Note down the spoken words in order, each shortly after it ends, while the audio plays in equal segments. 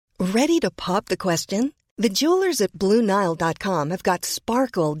Ready to pop the question? The jewelers at BlueNile.com have got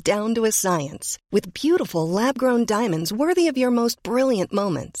sparkle down to a science with beautiful lab-grown diamonds worthy of your most brilliant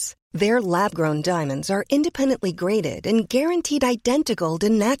moments. Their lab-grown diamonds are independently graded and guaranteed identical to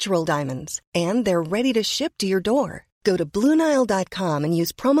natural diamonds, and they're ready to ship to your door. Go to BlueNile.com and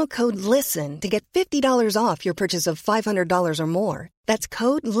use promo code LISTEN to get $50 off your purchase of $500 or more. That's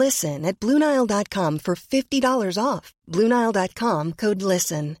code LISTEN at BlueNile.com for $50 off. BlueNile.com, code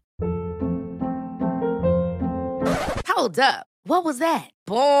LISTEN. Hold up. What was that?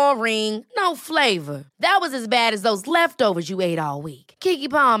 Boring. No flavor. That was as bad as those leftovers you ate all week. Keke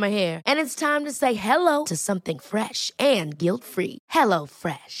Palmer here, and it's time to say hello to something fresh and guilt-free. Hello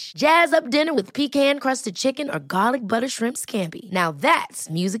Fresh. Jazz up dinner with pecan-crusted chicken or garlic butter shrimp scampi. Now that's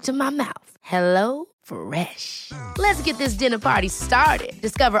music to my mouth. Hello Fresh. Let's get this dinner party started.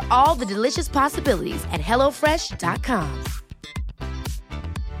 Discover all the delicious possibilities at HelloFresh.com.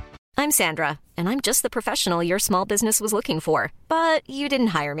 I'm Sandra, and I'm just the professional your small business was looking for. But you didn't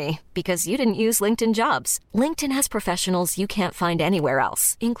hire me because you didn't use LinkedIn Jobs. LinkedIn has professionals you can't find anywhere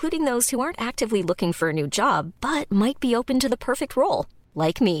else, including those who aren't actively looking for a new job, but might be open to the perfect role,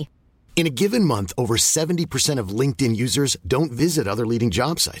 like me. In a given month, over 70% of LinkedIn users don't visit other leading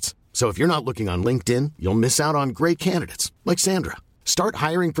job sites. So if you're not looking on LinkedIn, you'll miss out on great candidates like Sandra. Start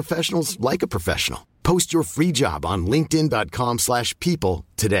hiring professionals like a professional. Post your free job on linkedin.com/people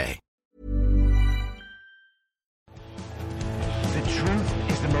today. The truth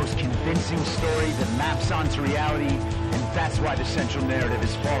is the most convincing story that maps onto reality, and that's why the central narrative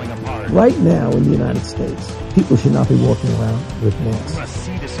is falling apart. Right now in the United States, people should not be walking around with masks. We must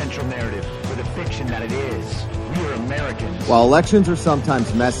see the central narrative for the fiction that it is. We are Americans. While elections are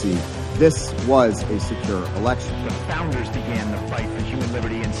sometimes messy, this was a secure election. The founders began the fight for human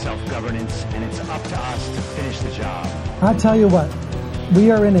liberty and self-governance, and it's up to us to finish the job. I tell you what,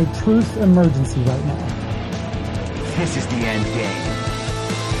 we are in a truth emergency right now. This is the end game.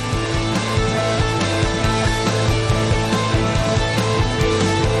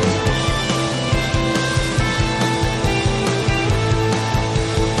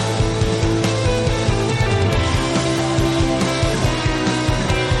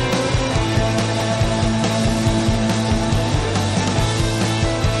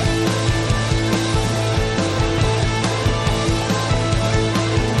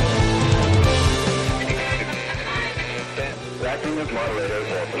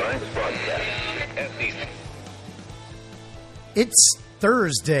 It's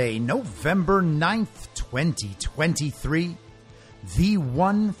Thursday, November 9th, 2023, the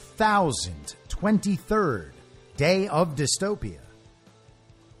 1023rd day of dystopia.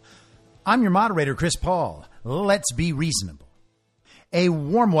 I'm your moderator, Chris Paul. Let's be reasonable. A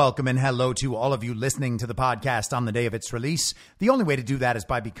warm welcome and hello to all of you listening to the podcast on the day of its release. The only way to do that is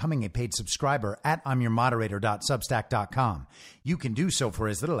by becoming a paid subscriber at I'mYourModerator.substack.com. You can do so for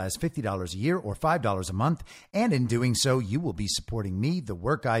as little as $50 a year or $5 a month, and in doing so, you will be supporting me, the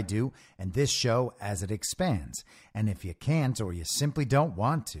work I do, and this show as it expands. And if you can't or you simply don't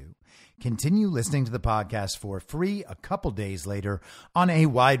want to, continue listening to the podcast for free a couple days later on a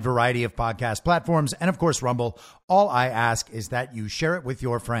wide variety of podcast platforms and, of course, Rumble. All I ask is that you share it with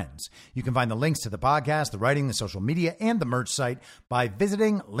your friends. You can find the links to the podcast, the writing, the social media, and the merch site by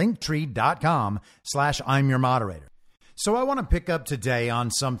visiting linktree.com/I'mYourModerator. So I want to pick up today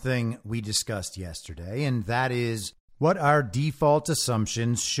on something we discussed yesterday, and that is what our default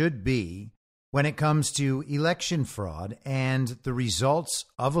assumptions should be when it comes to election fraud and the results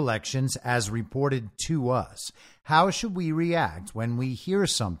of elections as reported to us. How should we react when we hear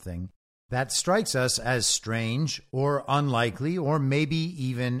something that strikes us as strange or unlikely or maybe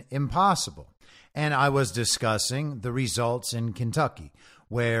even impossible? And I was discussing the results in Kentucky,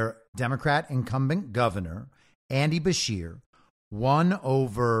 where Democrat incumbent governor Andy Beshear won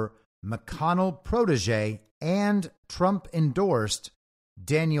over McConnell protege and Trump-endorsed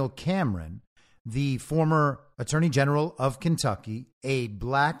Daniel Cameron, the former Attorney General of Kentucky, a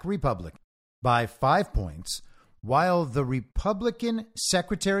black Republican, by 5 points, while the Republican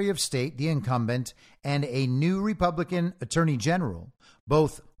Secretary of State, the incumbent, and a new Republican Attorney General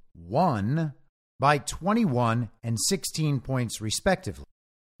both won by 21 and 16 points, respectively.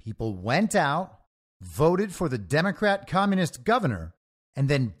 People went out, voted for the Democrat communist governor, and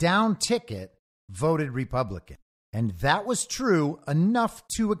then down ticket voted Republican. And that was true enough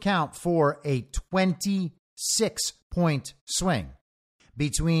to account for a 26-point swing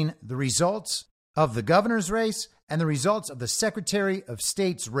between the results of the governor's race and the results of the Secretary of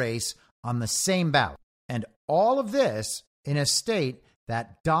State's race on the same ballot. And all of this in a state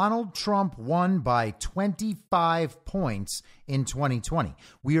that Donald Trump won by 25 points in 2020.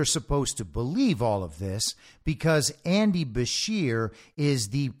 We are supposed to believe all of this because Andy Beshear is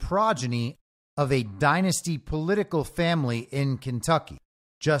the progeny of a dynasty political family in Kentucky.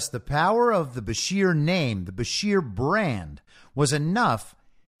 Just the power of the Beshear name, the Beshear brand, was enough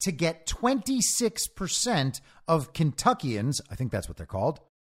to get 26% of Kentuckians, I think that's what they're called,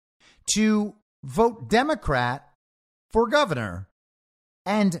 to vote Democrat for governor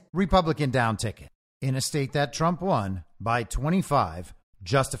and Republican down ticket in a state that Trump won by 25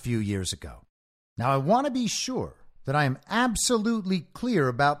 just a few years ago. Now, I want to be sure that I am absolutely clear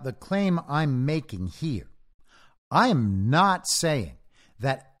about the claim I'm making here. I am not saying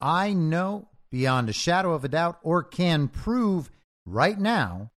that I know beyond a shadow of a doubt or can prove right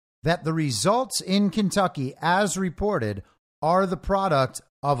now that the results in Kentucky, as reported, are the product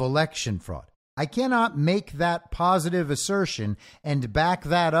of election fraud. I cannot make that positive assertion and back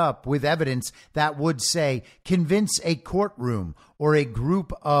that up with evidence that would, say, convince a courtroom or a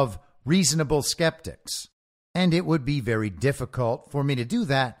group of reasonable skeptics. And it would be very difficult for me to do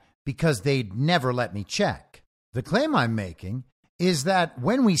that because they'd never let me check. The claim I'm making is that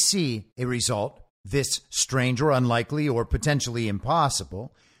when we see a result this strange or unlikely or potentially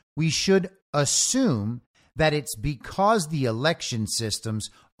impossible, we should assume that it's because the election systems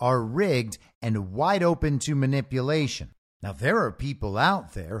are rigged and wide open to manipulation. Now, there are people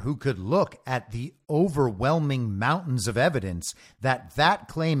out there who could look at the overwhelming mountains of evidence that that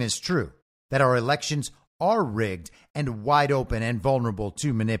claim is true, that our elections are rigged and wide open and vulnerable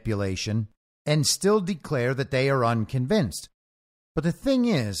to manipulation, and still declare that they are unconvinced. But the thing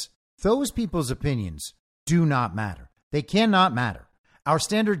is, those people's opinions do not matter. They cannot matter. Our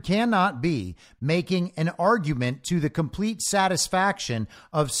standard cannot be making an argument to the complete satisfaction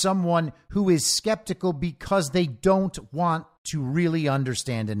of someone who is skeptical because they don't want to really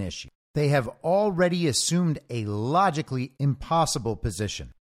understand an issue. They have already assumed a logically impossible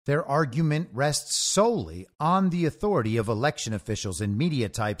position. Their argument rests solely on the authority of election officials and media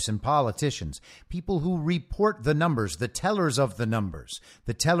types and politicians, people who report the numbers, the tellers of the numbers.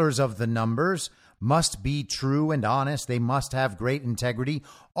 The tellers of the numbers must be true and honest. They must have great integrity.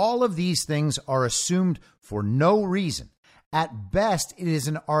 All of these things are assumed for no reason. At best, it is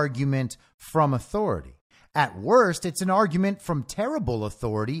an argument from authority. At worst, it's an argument from terrible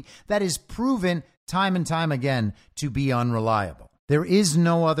authority that is proven time and time again to be unreliable. There is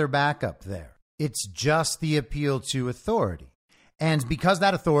no other backup there. It's just the appeal to authority. And because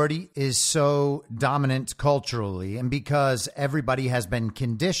that authority is so dominant culturally, and because everybody has been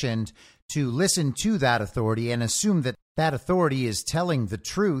conditioned to listen to that authority and assume that that authority is telling the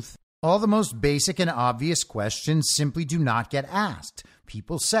truth, all the most basic and obvious questions simply do not get asked.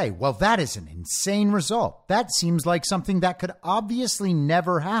 People say, well, that is an insane result. That seems like something that could obviously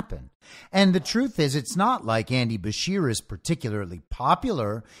never happen. And the truth is, it's not like Andy Beshear is particularly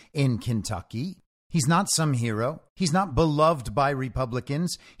popular in Kentucky. He's not some hero. He's not beloved by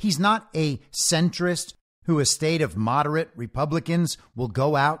Republicans. He's not a centrist who a state of moderate Republicans will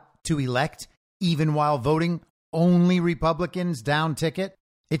go out to elect, even while voting only Republicans down ticket.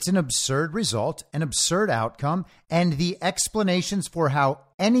 It's an absurd result, an absurd outcome, and the explanations for how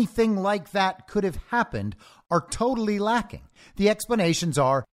anything like that could have happened are totally lacking. The explanations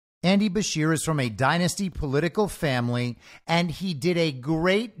are Andy Beshear is from a dynasty political family, and he did a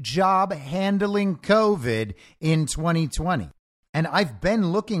great job handling COVID in 2020. And I've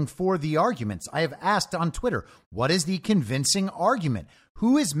been looking for the arguments. I have asked on Twitter, what is the convincing argument?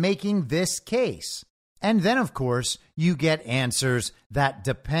 Who is making this case? And then, of course, you get answers that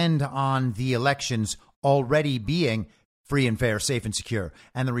depend on the elections already being free and fair, safe and secure,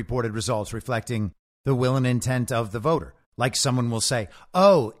 and the reported results reflecting the will and intent of the voter. Like someone will say,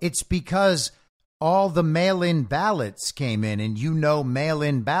 oh, it's because all the mail-in ballots came in, and you know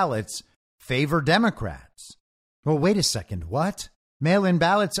mail-in ballots favor Democrats. Well, wait a second. What? Mail-in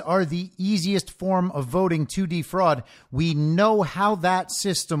ballots are the easiest form of voting to defraud. We know how that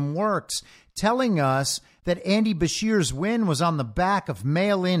system works, telling us that Andy Beshear's win was on the back of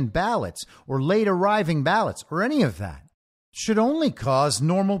mail-in ballots or late arriving ballots or any of that should only cause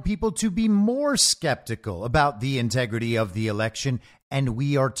normal people to be more skeptical about the integrity of the election. And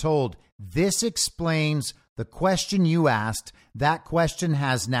we are told this explains the question you asked. That question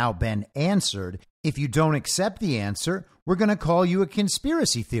has now been answered. If you don't accept the answer, we're going to call you a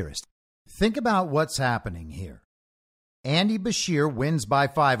conspiracy theorist. Think about what's happening here. Andy Beshear wins by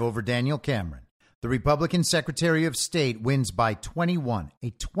 5 over Daniel Cameron. The Republican Secretary of State wins by 21,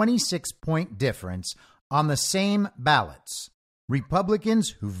 a 26-point difference on the same ballots. Republicans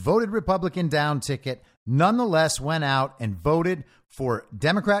who voted Republican down ticket nonetheless went out and voted for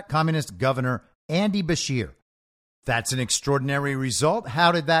Democrat Communist Governor Andy Beshear. That's an extraordinary result.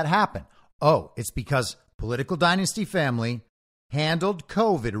 How did that happen? Oh, it's because political dynasty family handled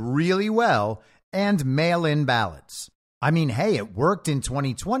COVID really well and mail-in ballots. I mean, hey, it worked in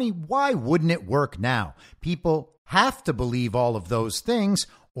 2020. Why wouldn't it work now? People have to believe all of those things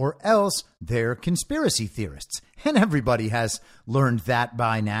or else they're conspiracy theorists. And everybody has learned that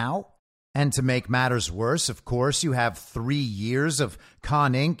by now. And to make matters worse, of course, you have 3 years of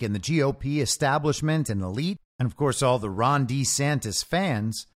Con Inc. and the GOP establishment and elite, and of course all the Ron DeSantis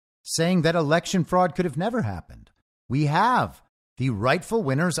fans saying that election fraud could have never happened. We have the rightful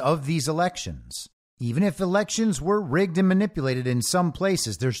winners of these elections. Even if elections were rigged and manipulated in some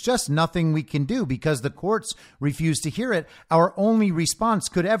places, there's just nothing we can do because the courts refuse to hear it. Our only response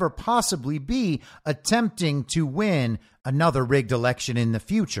could ever possibly be attempting to win another rigged election in the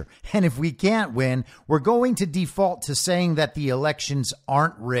future. And if we can't win, we're going to default to saying that the elections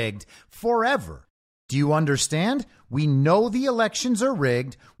aren't rigged forever. Do you understand? We know the elections are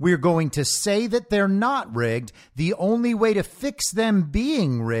rigged. We're going to say that they're not rigged. The only way to fix them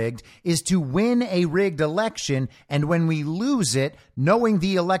being rigged is to win a rigged election. And when we lose it, knowing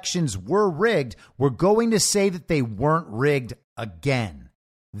the elections were rigged, we're going to say that they weren't rigged again.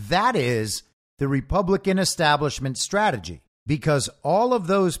 That is the Republican establishment strategy, because all of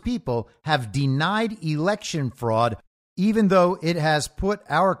those people have denied election fraud, even though it has put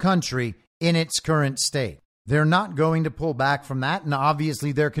our country in its current state. They're not going to pull back from that. And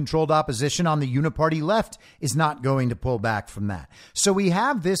obviously their controlled opposition on the uniparty left is not going to pull back from that. So we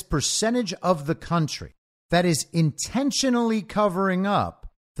have this percentage of the country that is intentionally covering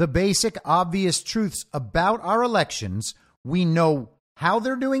up the basic obvious truths about our elections. We know how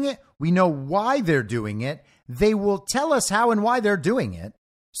they're doing it. We know why they're doing it. They will tell us how and why they're doing it,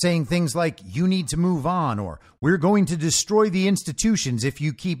 saying things like, you need to move on, or we're going to destroy the institutions if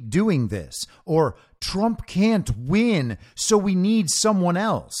you keep doing this, or Trump can't win, so we need someone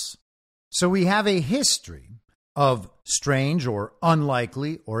else. So we have a history of strange or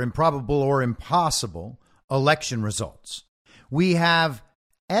unlikely or improbable or impossible election results. We have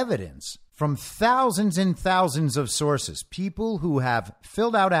evidence from thousands and thousands of sources, people who have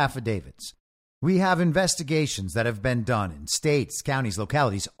filled out affidavits. We have investigations that have been done in states, counties,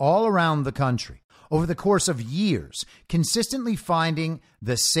 localities all around the country over the course of years, consistently finding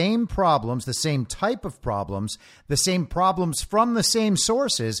the same problems, the same type of problems, the same problems from the same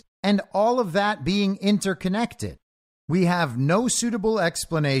sources, and all of that being interconnected. We have no suitable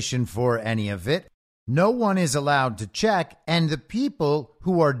explanation for any of it. No one is allowed to check, and the people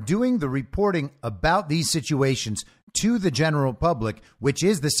who are doing the reporting about these situations to the general public, which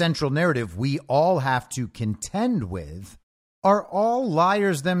is the central narrative we all have to contend with, are all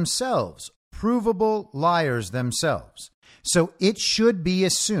liars themselves, provable liars themselves. So it should be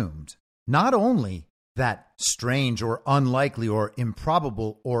assumed not only that strange or unlikely or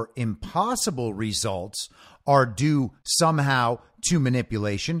improbable or impossible results are due somehow to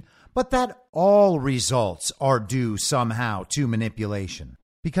manipulation, but that all results are due somehow to manipulation.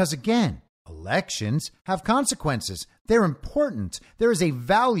 Because again, elections have consequences. They're important. There is a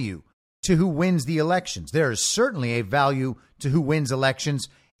value to who wins the elections. There is certainly a value to who wins elections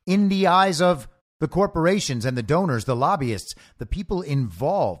in the eyes of the corporations and the donors, the lobbyists, the people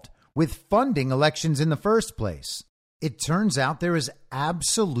involved with funding elections in the first place. It turns out there is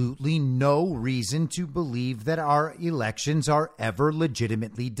absolutely no reason to believe that our elections are ever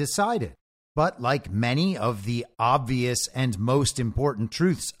legitimately decided. But like many of the obvious and most important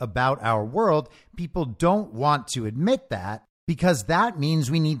truths about our world, people don't want to admit that because that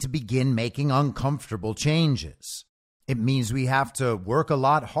means we need to begin making uncomfortable changes. It means we have to work a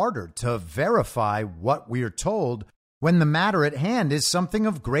lot harder to verify what we're told when the matter at hand is something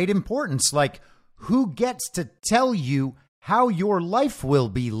of great importance, like who gets to tell you how your life will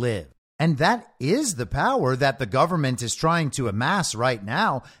be lived. And that is the power that the government is trying to amass right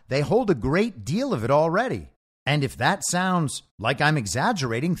now. They hold a great deal of it already. And if that sounds like I'm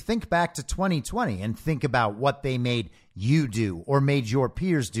exaggerating, think back to 2020 and think about what they made you do or made your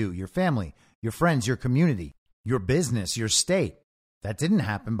peers do, your family, your friends, your community, your business, your state. That didn't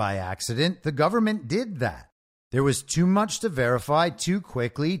happen by accident. The government did that. There was too much to verify too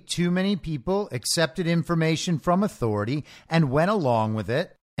quickly. Too many people accepted information from authority and went along with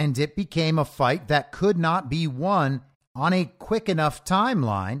it. And it became a fight that could not be won on a quick enough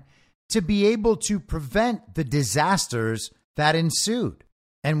timeline to be able to prevent the disasters that ensued.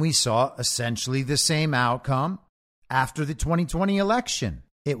 And we saw essentially the same outcome after the 2020 election.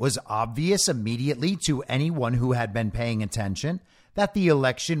 It was obvious immediately to anyone who had been paying attention that the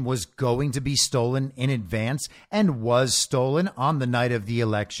election was going to be stolen in advance and was stolen on the night of the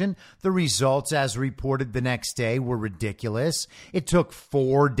election. The results, as reported the next day, were ridiculous. It took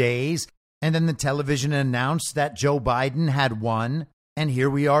 4 days, and then the television announced that Joe Biden had won. And here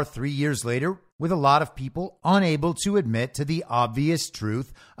we are 3 years later with a lot of people unable to admit to the obvious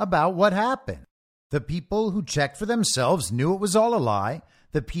truth about what happened. The people who checked for themselves knew it was all a lie.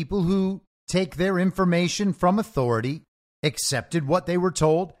 The people who take their information from authority accepted what they were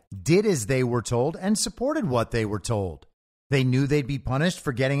told, did as they were told, and supported what they were told. They knew they'd be punished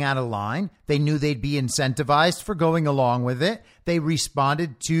for getting out of line. They knew they'd be incentivized for going along with it. They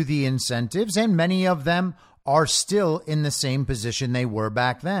responded to the incentives, and many of them are still in the same position they were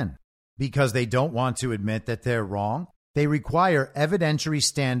back then. Because they don't want to admit that they're wrong, they require evidentiary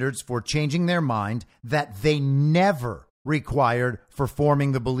standards for changing their mind that they never required for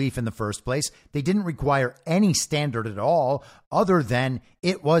forming the belief in the first place. They didn't require any standard at all other than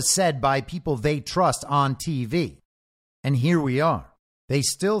it was said by people they trust on TV. And here we are. They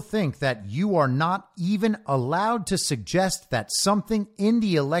still think that you are not even allowed to suggest that something in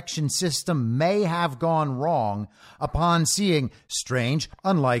the election system may have gone wrong upon seeing strange,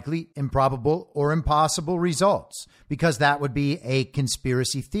 unlikely, improbable, or impossible results, because that would be a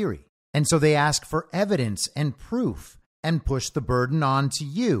conspiracy theory. And so they ask for evidence and proof and push the burden on to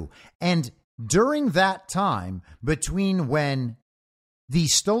you. And during that time between when the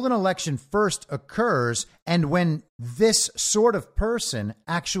stolen election first occurs and when this sort of person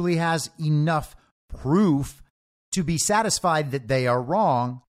actually has enough proof to be satisfied that they are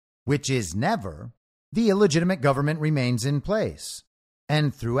wrong, which is never, the illegitimate government remains in place.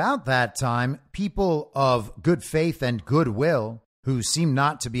 And throughout that time, people of good faith and goodwill who seem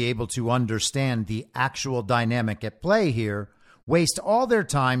not to be able to understand the actual dynamic at play here waste all their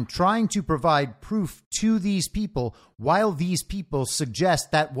time trying to provide proof to these people while these people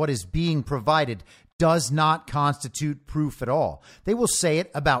suggest that what is being provided does not constitute proof at all. They will say it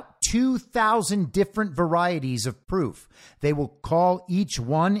about 2,000 different varieties of proof. They will call each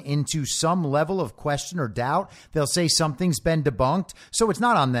one into some level of question or doubt. They'll say something's been debunked. So it's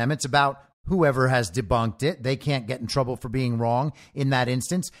not on them. It's about whoever has debunked it. They can't get in trouble for being wrong in that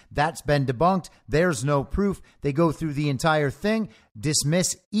instance. That's been debunked. There's no proof. They go through the entire thing,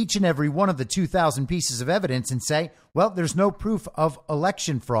 dismiss each and every one of the 2,000 pieces of evidence and say, well, there's no proof of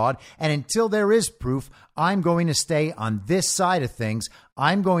election fraud. And until there is proof, I'm going to stay on this side of things.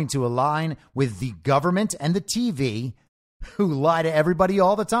 I'm going to align with the government and the TV who lie to everybody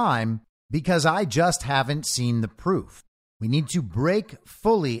all the time because I just haven't seen the proof. We need to break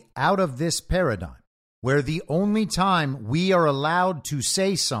fully out of this paradigm where the only time we are allowed to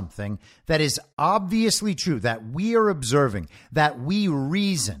say something that is obviously true, that we are observing, that we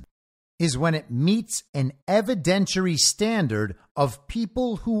reason, is when it meets an evidentiary standard of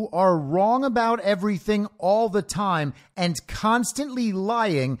people who are wrong about everything all the time and constantly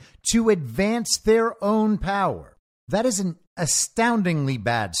lying to advance their own power. That is an astoundingly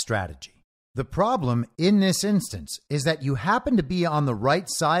bad strategy. The problem in this instance is that you happen to be on the right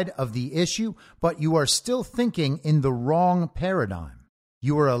side of the issue, but you are still thinking in the wrong paradigm.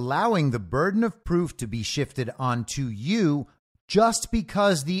 You are allowing the burden of proof to be shifted onto you just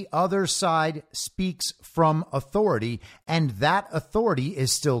because the other side speaks from authority, and that authority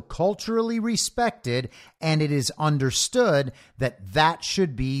is still culturally respected, and it is understood that that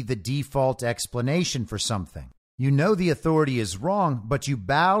should be the default explanation for something. You know the authority is wrong, but you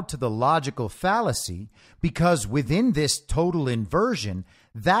bow to the logical fallacy because within this total inversion,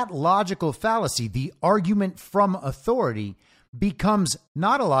 that logical fallacy, the argument from authority, becomes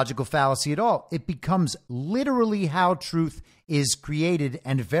not a logical fallacy at all. It becomes literally how truth is created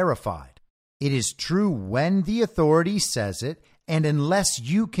and verified. It is true when the authority says it, and unless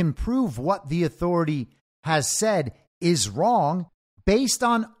you can prove what the authority has said is wrong, based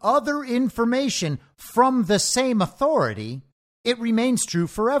on other information from the same authority, it remains true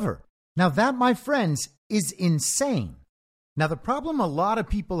forever. Now that, my friends, is insane. Now, the problem a lot of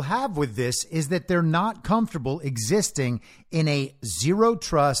people have with this is that they're not comfortable existing in a zero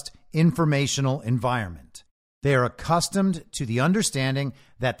trust informational environment. They're accustomed to the understanding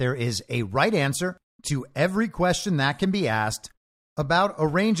that there is a right answer to every question that can be asked about a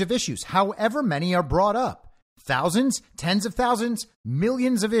range of issues, however many are brought up. Thousands, tens of thousands,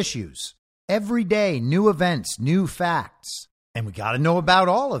 millions of issues. Every day, new events, new facts. And we got to know about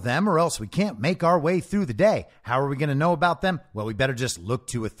all of them or else we can't make our way through the day. How are we going to know about them? Well, we better just look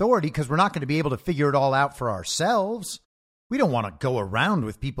to authority because we're not going to be able to figure it all out for ourselves. We don't want to go around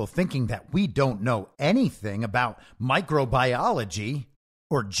with people thinking that we don't know anything about microbiology.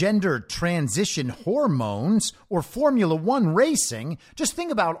 or gender transition hormones, or Formula One racing. Just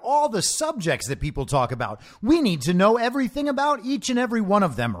think about all the subjects that people talk about. We need to know everything about each and every one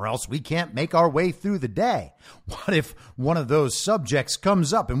of them, or else we can't make our way through the day. What if one of those subjects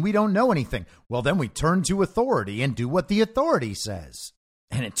comes up and we don't know anything? Well, then we turn to authority and do what the authority says.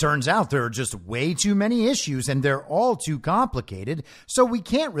 And it turns out there are just way too many issues and they're all too complicated, so we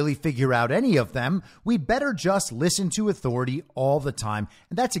can't really figure out any of them. We'd better just listen to authority all the time.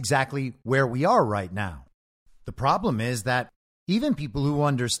 And that's exactly where we are right now. The problem is that even people who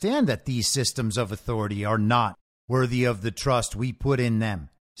understand that these systems of authority are not worthy of the trust we put in them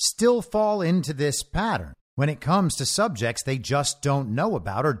still fall into this pattern when it comes to subjects they just don't know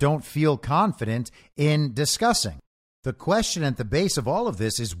about or don't feel confident in discussing. The question at the base of all of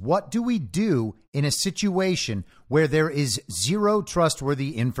this is, what do we do in a situation where there is zero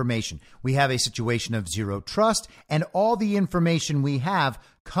trustworthy information? We have a situation of zero trust, and all the information we have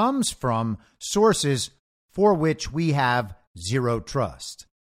comes from sources for which we have zero trust.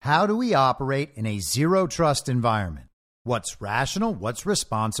 How do we operate in a zero trust environment? What's rational? What's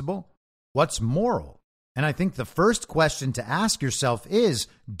responsible? What's moral? And I think the first question to ask yourself is,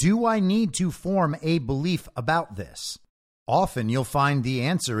 do I need to form a belief about this? Often you'll find the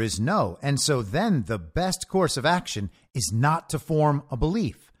answer is no. And so then the best course of action is not to form a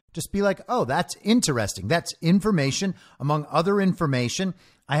belief. Just be like, oh, that's interesting. That's information among other information.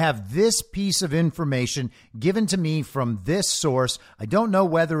 I have this piece of information given to me from this source. I don't know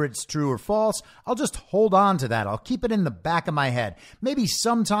whether it's true or false. I'll just hold on to that. I'll keep it in the back of my head. Maybe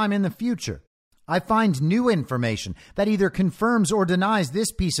sometime in the future I find new information that either confirms or denies this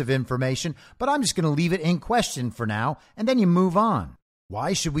piece of information, but I'm just going to leave it in question for now, and then you move on.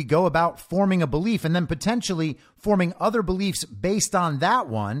 Why should we go about forming a belief and then potentially forming other beliefs based on that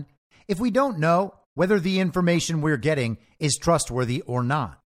one if we don't know whether the information we're getting is trustworthy or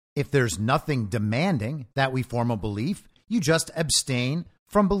not? If there's nothing demanding that we form a belief, you just abstain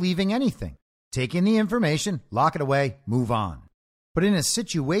from believing anything. Take in the information, lock it away, move on. But in a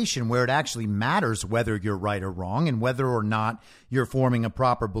situation where it actually matters whether you're right or wrong and whether or not you're forming a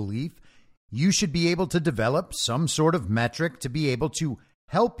proper belief, you should be able to develop some sort of metric to be able to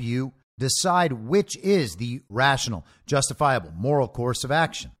help you decide which is the rational, justifiable, moral course of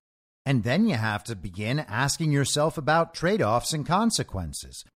action. And then you have to begin asking yourself about trade-offs and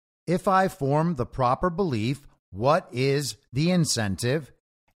consequences. If I form the proper belief, what is the incentive?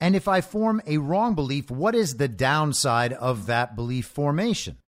 And if I form a wrong belief, what is the downside of that belief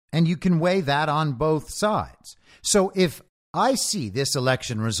formation? And you can weigh that on both sides. So if I see this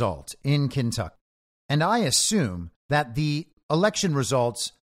election result in Kentucky, and I assume that the election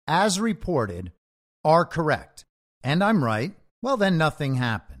results as reported are correct, and I'm right, well, then nothing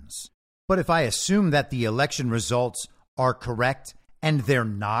happens. But if I assume that the election results are correct and they're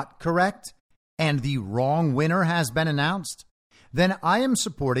not correct, and the wrong winner has been announced, then I am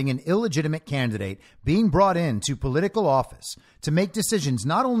supporting an illegitimate candidate being brought into political office to make decisions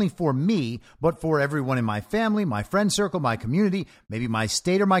not only for me, but for everyone in my family, my friend circle, my community, maybe my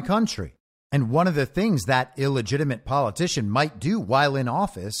state or my country. And one of the things that illegitimate politician might do while in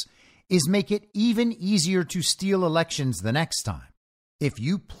office is make it even easier to steal elections the next time. If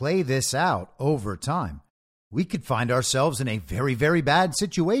you play this out over time, we could find ourselves in a very, very bad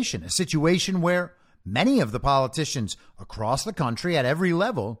situation, a situation where many of the politicians across the country at every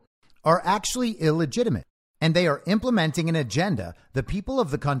level are actually illegitimate, and they are implementing an agenda the people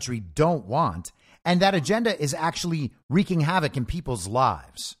of the country don't want, and that agenda is actually wreaking havoc in people's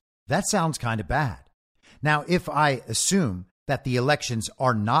lives. That sounds kind of bad. Now, if I assume that the elections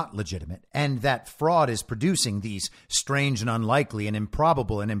are not legitimate and that fraud is producing these strange and unlikely and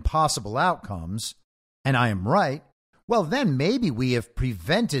improbable and impossible outcomes, and I am right, well, then maybe we have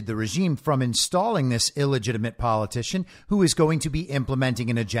prevented the regime from installing this illegitimate politician who is going to be implementing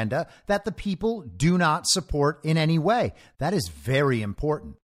an agenda that the people do not support in any way. That is very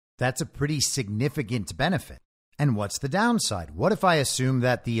important. That's a pretty significant benefit. And what's the downside? What if I assume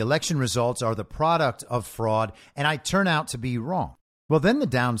that the election results are the product of fraud and I turn out to be wrong? Well, then the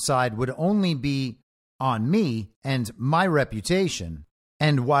downside would only be on me and my reputation.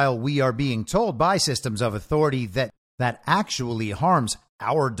 And while we are being told by systems of authority that actually harms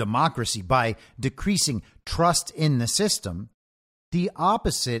our democracy by decreasing trust in the system, the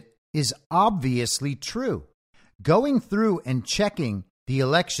opposite is obviously true. Going through and checking the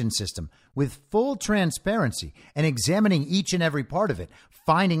election system with full transparency and examining each and every part of it,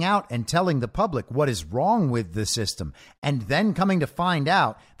 finding out and telling the public what is wrong with the system, and then coming to find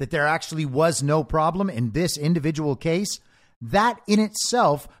out that there actually was no problem in this individual case, that in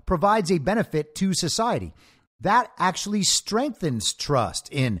itself provides a benefit to society. that actually strengthens trust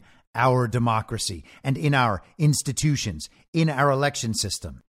in our democracy and in our institutions, in our election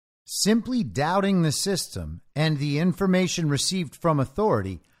system. Simply doubting the system and the information received from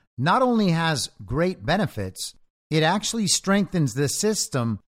authority not only has great benefits, it actually strengthens the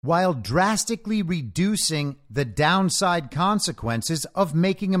system while drastically reducing the downside consequences of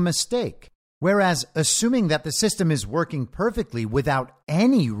making a mistake. Whereas assuming that the system is working perfectly without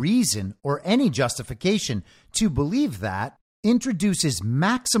any reason or any justification to believe that introduces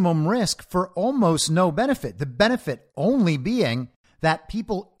maximum risk for almost no benefit. The benefit only being that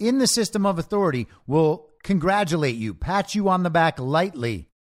people in the system of authority will congratulate you, pat you on the back lightly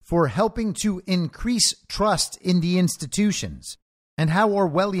for helping to increase trust in the institutions. And how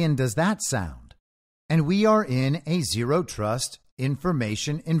Orwellian does that sound? And we are in a zero trust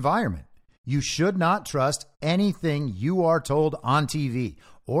information environment. You should not trust anything you are told on TV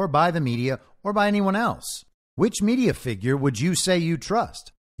or by the media or by anyone else. Which media figure would you say you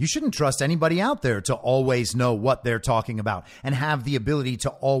trust? You shouldn't trust anybody out there to always know what they're talking about and have the ability to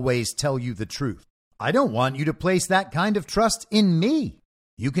always tell you the truth. I don't want you to place that kind of trust in me.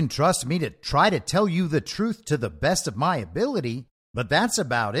 You can trust me to try to tell you the truth to the best of my ability, but that's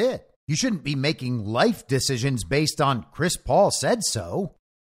about it. You shouldn't be making life decisions based on Chris Paul said so.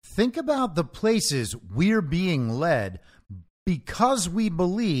 Think about the places we're being led because we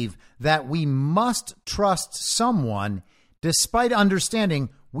believe that we must trust someone despite understanding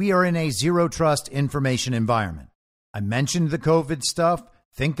we are in a zero trust information environment. I mentioned the COVID stuff.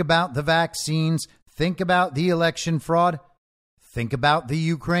 Think about the vaccines. Think about the election fraud. Think about the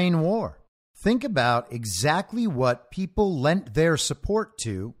Ukraine war. Think about exactly what people lent their support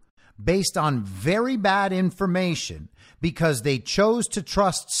to based on very bad information because they chose to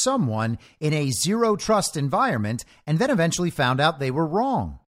trust someone in a zero trust environment and then eventually found out they were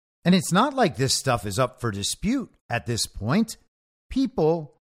wrong. And it's not like this stuff is up for dispute at this point.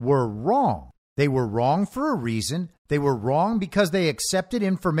 People were wrong. They were wrong for a reason. They were wrong because they accepted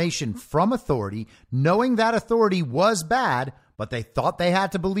information from authority, knowing that authority was bad, but they thought they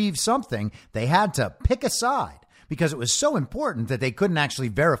had to believe something. They had to pick a side because it was so important that they couldn't actually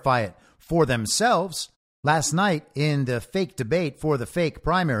verify it for themselves. Last night, in the fake debate for the fake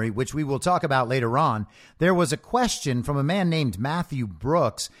primary, which we will talk about later on, there was a question from a man named Matthew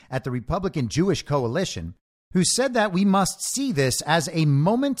Brooks at the Republican Jewish Coalition who said that we must see this as a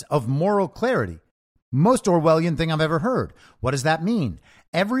moment of moral clarity. Most Orwellian thing I've ever heard. What does that mean?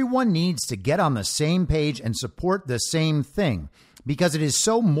 Everyone needs to get on the same page and support the same thing because it is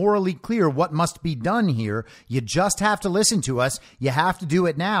so morally clear what must be done here. You just have to listen to us. You have to do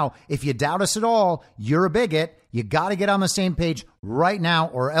it now. If you doubt us at all, you're a bigot. You got to get on the same page right now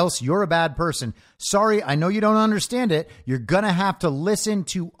or else you're a bad person. Sorry, I know you don't understand it. You're going to have to listen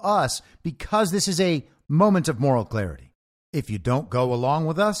to us because this is a moment of moral clarity. If you don't go along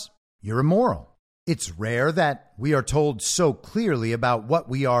with us, you're immoral. It's rare that we are told so clearly about what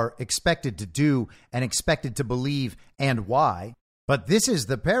we are expected to do and expected to believe and why. But this is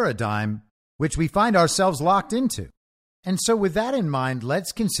the paradigm which we find ourselves locked into. And so with that in mind,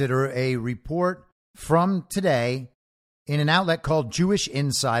 let's consider a report from today in an outlet called Jewish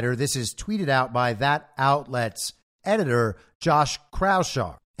Insider. This is tweeted out by that outlet's editor, Josh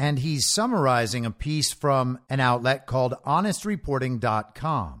Kraushaar. And he's summarizing a piece from an outlet called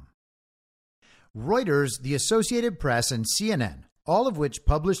honestreporting.com. Reuters, the Associated Press, and CNN, all of which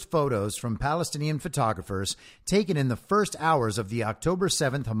published photos from Palestinian photographers taken in the first hours of the October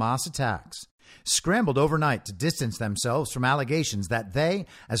 7th Hamas attacks, scrambled overnight to distance themselves from allegations that they,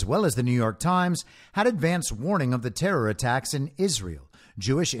 as well as the New York Times, had advance warning of the terror attacks in Israel,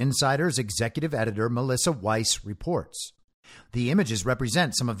 Jewish Insider's executive editor Melissa Weiss reports. The images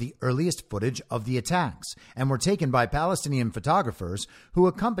represent some of the earliest footage of the attacks and were taken by Palestinian photographers who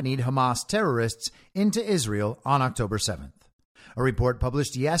accompanied Hamas terrorists into Israel on October 7th. A report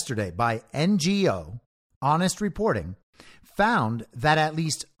published yesterday by NGO, Honest Reporting, found that at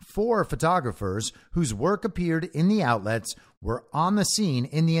least 4 photographers whose work appeared in the outlets were on the scene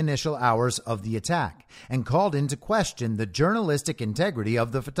in the initial hours of the attack and called into question the journalistic integrity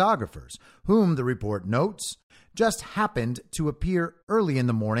of the photographers, whom, the report notes, just happened to appear early in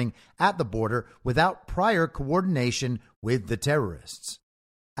the morning at the border without prior coordination with the terrorists.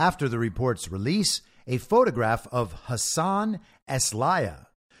 After the report's release, a photograph of Hassan Eslaya,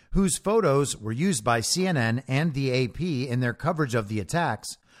 whose photos were used by CNN and the AP in their coverage of the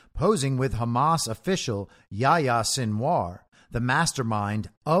attacks, posing with Hamas official Yahya Sinwar, the mastermind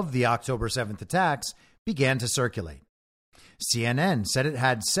of the October 7th attacks, began to circulate. CNN said it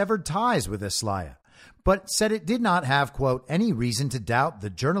had severed ties with Eslaya, but said it did not have, quote, any reason to doubt the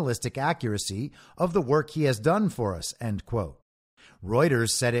journalistic accuracy of the work he has done for us, end quote. Reuters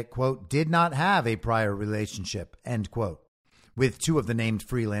said it, quote, did not have a prior relationship, end quote, with two of the named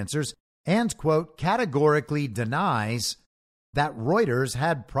freelancers, and, quote, categorically denies that Reuters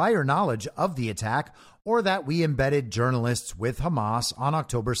had prior knowledge of the attack or that we embedded journalists with Hamas on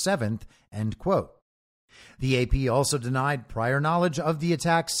October 7th, end quote. The AP also denied prior knowledge of the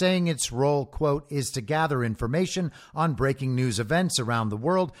attack, saying its role, quote, is to gather information on breaking news events around the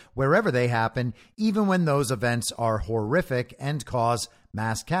world wherever they happen, even when those events are horrific and cause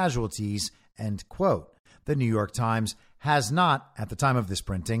mass casualties, end quote. The New York Times has not, at the time of this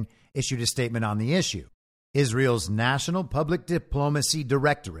printing, issued a statement on the issue. Israel's National Public Diplomacy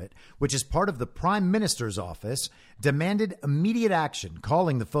Directorate, which is part of the Prime Minister's office, demanded immediate action,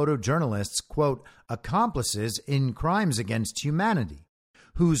 calling the photojournalists, quote, accomplices in crimes against humanity,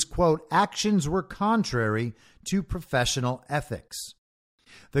 whose, quote, actions were contrary to professional ethics.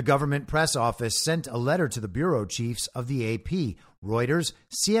 The government press office sent a letter to the bureau chiefs of the AP, Reuters,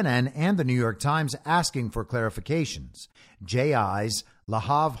 CNN, and the New York Times asking for clarifications. JI's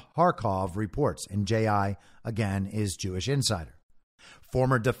Lahav Harkov reports, and JI, again, is Jewish Insider.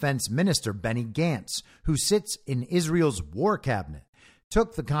 Former Defense Minister Benny Gantz, who sits in Israel's war cabinet,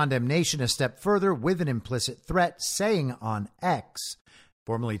 took the condemnation a step further with an implicit threat, saying on X,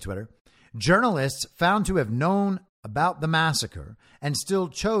 formerly Twitter, journalists found to have known about the massacre and still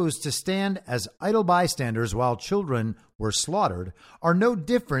chose to stand as idle bystanders while children were slaughtered are no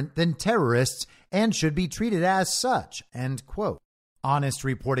different than terrorists and should be treated as such, end quote.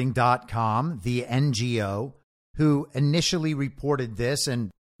 HonestReporting.com, the NGO, who initially reported this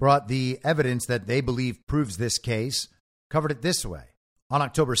and brought the evidence that they believe proves this case, covered it this way. On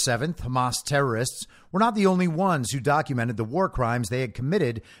October 7th, Hamas terrorists were not the only ones who documented the war crimes they had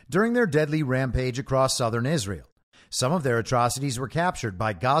committed during their deadly rampage across southern Israel. Some of their atrocities were captured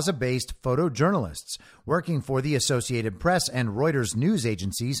by Gaza-based photojournalists working for the Associated Press and Reuters news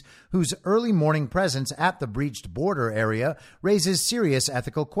agencies, whose early morning presence at the breached border area raises serious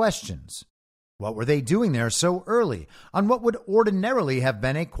ethical questions. What were they doing there so early on what would ordinarily have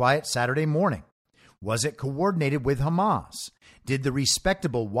been a quiet Saturday morning? Was it coordinated with Hamas? Did the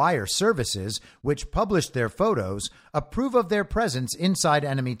respectable wire services, which published their photos, approve of their presence inside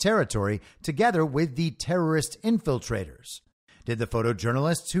enemy territory together with the terrorist infiltrators? Did the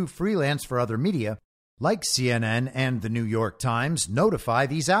photojournalists who freelance for other media, like CNN and the New York Times, notify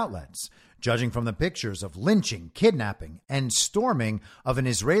these outlets? Judging from the pictures of lynching, kidnapping, and storming of an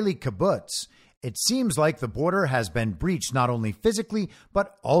Israeli kibbutz, it seems like the border has been breached not only physically,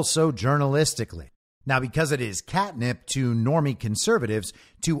 but also journalistically. Now, because it is catnip to normie conservatives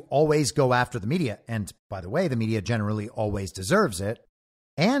to always go after the media, and by the way, the media generally always deserves it,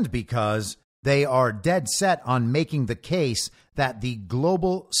 and because they are dead set on making the case that the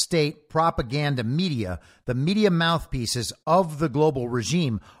global state propaganda media, the media mouthpieces of the global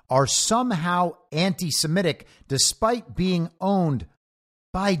regime, are somehow anti-Semitic despite being owned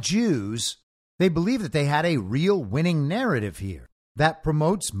by Jews, they believe that they had a real winning narrative here that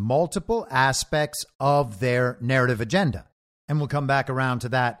promotes multiple aspects of their narrative agenda. And we'll come back around to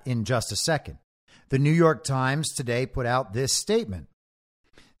that in just a second. The New York Times today put out this statement.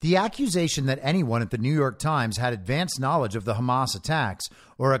 The accusation that anyone at the New York Times had advanced knowledge of the Hamas attacks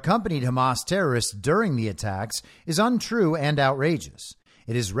or accompanied Hamas terrorists during the attacks is untrue and outrageous.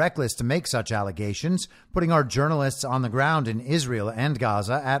 It is reckless to make such allegations, putting our journalists on the ground in Israel and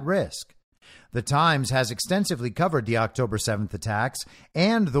Gaza at risk. The Times has extensively covered the October 7th attacks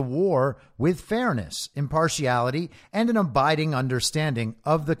and the war with fairness, impartiality, and an abiding understanding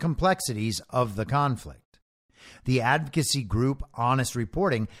of the complexities of the conflict. The advocacy group Honest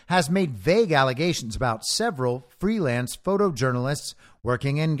Reporting has made vague allegations about several freelance photojournalists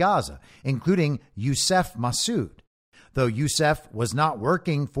working in Gaza, including Youssef Massoud. Though Youssef was not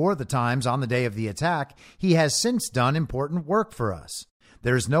working for the Times on the day of the attack, he has since done important work for us.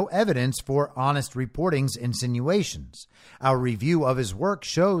 There is no evidence for Honest Reporting's insinuations. Our review of his work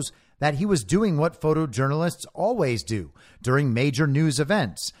shows that he was doing what photojournalists always do during major news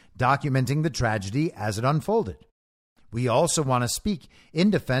events, documenting the tragedy as it unfolded. We also want to speak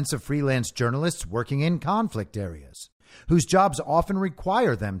in defense of freelance journalists working in conflict areas, whose jobs often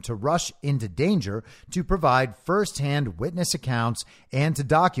require them to rush into danger to provide first-hand witness accounts and to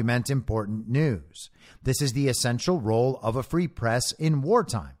document important news. This is the essential role of a free press in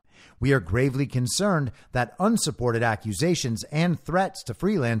wartime. We are gravely concerned that unsupported accusations and threats to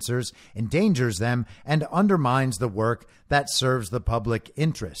freelancers endangers them and undermines the work that serves the public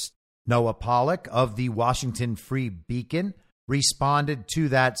interest. Noah Pollack of the Washington Free Beacon responded to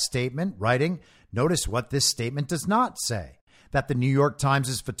that statement, writing, Notice what this statement does not say: that the New York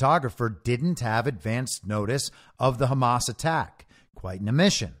Times' photographer didn't have advanced notice of the Hamas attack. Quite an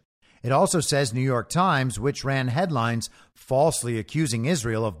omission. It also says New York Times, which ran headlines falsely accusing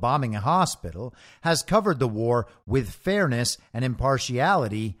Israel of bombing a hospital, has covered the war with fairness and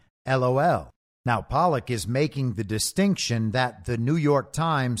impartiality, LOL. Now, Pollack is making the distinction that the New York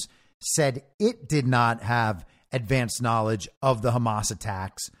Times said it did not have advanced knowledge of the Hamas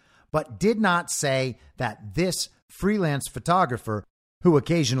attacks, but did not say that this freelance photographer, who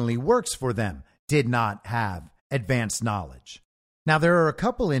occasionally works for them, did not have advanced knowledge. Now, there are a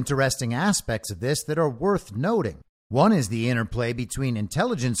couple interesting aspects of this that are worth noting. One is the interplay between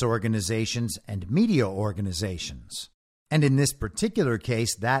intelligence organizations and media organizations. And in this particular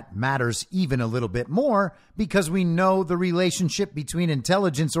case, that matters even a little bit more because we know the relationship between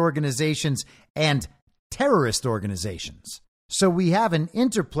intelligence organizations and terrorist organizations. So we have an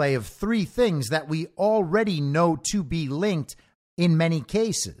interplay of three things that we already know to be linked in many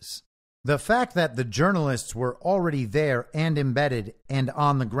cases. The fact that the journalists were already there and embedded and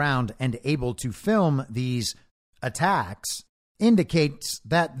on the ground and able to film these attacks indicates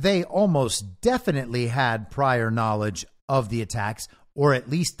that they almost definitely had prior knowledge of the attacks, or at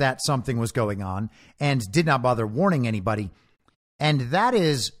least that something was going on, and did not bother warning anybody. And that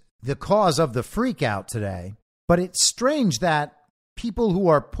is the cause of the freak out today. But it's strange that people who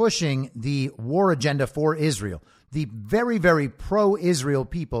are pushing the war agenda for Israel, the very, very pro-Israel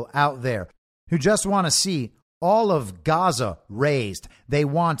people out there who just want to see all of Gaza razed. They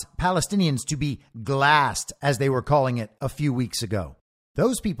want Palestinians to be glassed, as they were calling it a few weeks ago.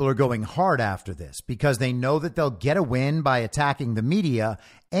 Those people are going hard after this because they know that they'll get a win by attacking the media,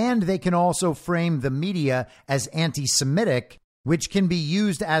 and they can also frame the media as anti-Semitic, which can be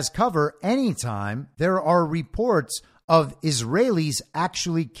used as cover anytime there are reports of Israelis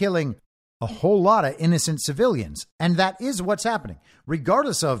actually killing a whole lot of innocent civilians. And that is what's happening.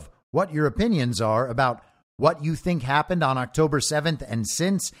 Regardless of what your opinions are about what you think happened on October 7th and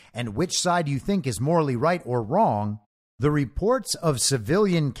since, and which side you think is morally right or wrong, the reports of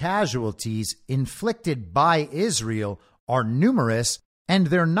civilian casualties inflicted by Israel are numerous, and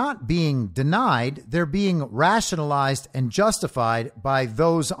they're not being denied. They're being rationalized and justified by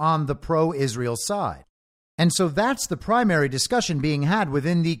those on the pro-Israel side. And so that's the primary discussion being had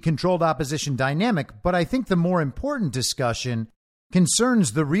within the controlled opposition dynamic. But I think the more important discussion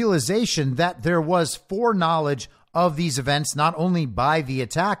concerns the realization that there was foreknowledge of these events, not only by the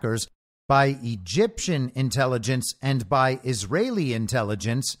attackers, by Egyptian intelligence and by Israeli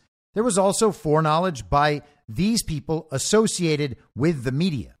intelligence. There was also foreknowledge by these people associated with the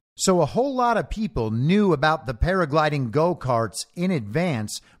media. So a whole lot of people knew about the paragliding go-karts in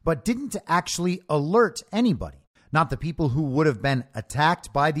advance, but didn't actually alert anybody. Not the people who would have been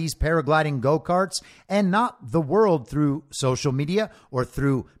attacked by these paragliding go-karts, and not the world through social media or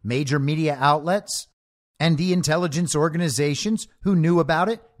through major media outlets. And the intelligence organizations who knew about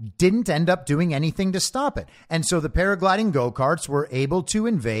it didn't end up doing anything to stop it. And so the paragliding go-karts were able to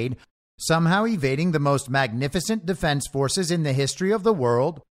invade, somehow evading the most magnificent defense forces in the history of the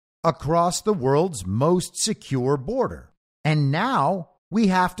world, across the world's most secure border. And now we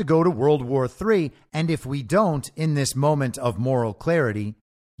have to go to World War III, and if we don't, in this moment of moral clarity,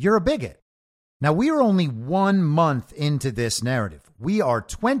 you're a bigot. Now, we are only 1 month into this narrative. We are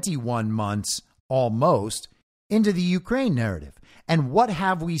 21 months, almost, into the Ukraine narrative. And what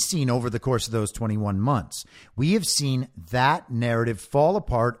have we seen over the course of those 21 months? We have seen that narrative fall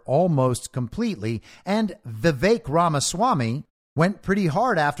apart almost completely, and Vivek Ramaswamy went pretty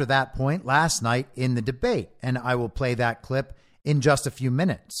hard after that point last night in the debate, and I will play that clip in just a few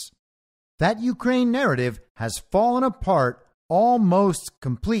minutes. That Ukraine narrative has fallen apart almost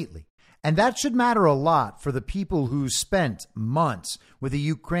completely, and that should matter a lot for the people who spent months with a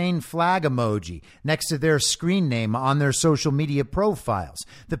Ukraine flag emoji next to their screen name on their social media profiles,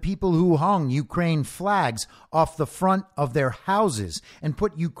 the people who hung Ukraine flags off the front of their houses and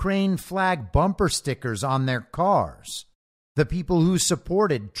put Ukraine flag bumper stickers on their cars, the people who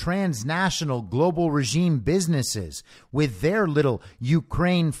supported transnational global regime businesses with their little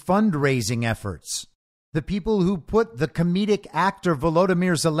Ukraine fundraising efforts, the people who put the comedic actor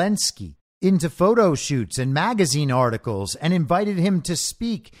Volodymyr Zelensky into photo shoots and magazine articles and invited him to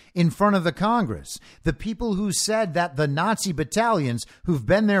speak in front of the Congress, the people who said that the Nazi battalions who've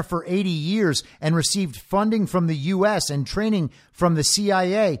been there for 80 years and received funding from the U.S. and training from the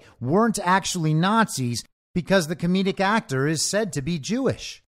CIA weren't actually Nazis because the comedic actor is said to be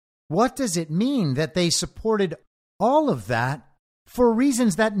Jewish. What does it mean that they supported all of that for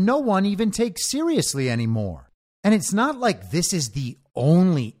reasons that no one even takes seriously anymore? And it's not like this is the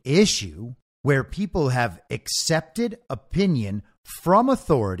only issue. where people have accepted opinion from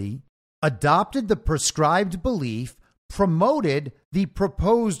authority, adopted the prescribed belief, promoted the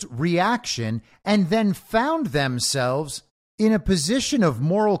proposed reaction, and then found themselves in a position of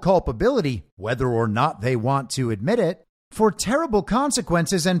moral culpability, whether or not they want to admit it, for terrible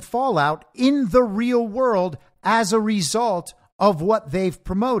consequences and fallout in the real world as a result of what they've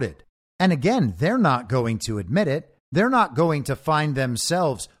promoted. And again, they're not going to admit it. They're not going to find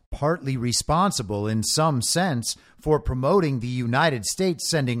themselves partly responsible in some sense for promoting the United States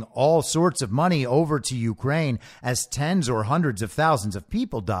sending all sorts of money over to Ukraine as tens or hundreds of thousands of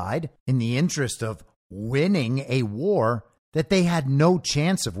people died in the interest of winning a war that they had no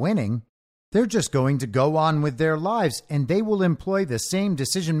chance of winning. They're just going to go on with their lives, and they will employ the same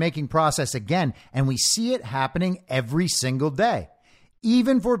decision-making process again, and we see it happening every single day,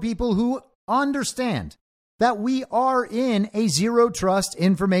 even for people who understand that we are in a zero-trust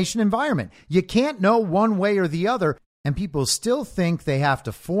information environment. You can't know one way or the other, and people still think they have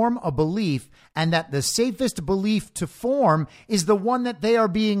to form a belief, and that the safest belief to form is the one that they are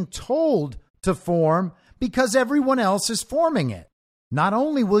being told to form because everyone else is forming it. Not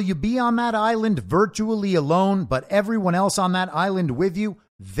only will you be on that island virtually alone, but everyone else on that island with you,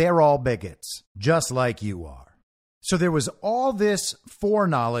 they're all bigots, just like you are. So there was all this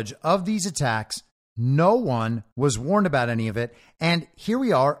foreknowledge of these attacks. No one was warned about any of it. And here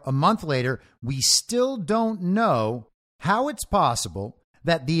we are, a month later, we still don't know how it's possible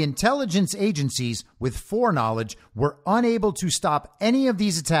that the intelligence agencies with foreknowledge were unable to stop any of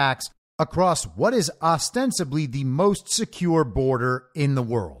these attacks across what is ostensibly the most secure border in the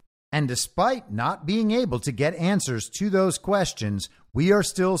world. And despite not being able to get answers to those questions, we are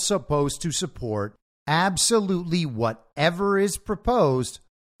still supposed to support absolutely whatever is proposed,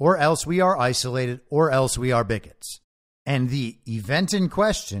 or else we are isolated, or else we are bigots. And the event in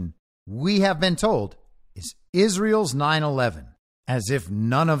question, we have been told, is Israel's 9/11, as if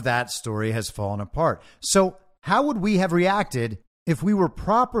none of that story has fallen apart. So how would we have reacted if we were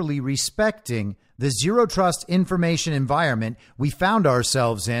properly respecting the zero-trust information environment we found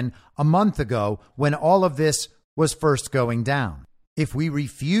ourselves in a month ago when all of this was first going down? If we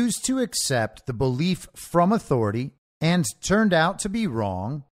refused to accept the belief from authority and turned out to be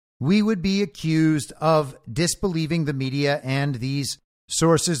wrong, we would be accused of disbelieving the media and these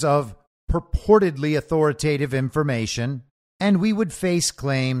sources of purportedly authoritative information, and we would face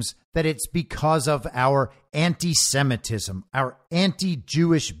claims that it's because of our anti-Semitism, our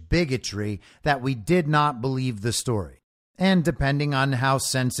anti-Jewish bigotry, that we did not believe the story. And depending on how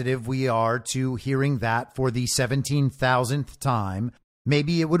sensitive we are to hearing that for the 17,000th time,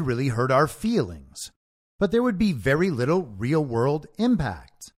 maybe it would really hurt our feelings. But there would be very little real-world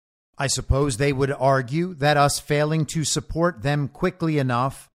impact. I suppose they would argue that us failing to support them quickly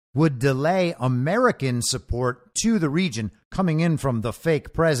enough would delay American support to the region coming in from the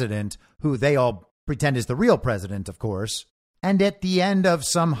fake president, who they all pretend is the real president, of course. And at the end of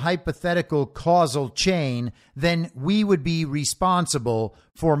some hypothetical causal chain, then we would be responsible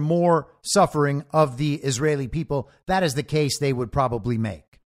for more suffering of the Israeli people. That is the case they would probably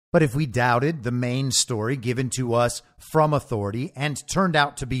make. But if we doubted the main story given to us from authority and turned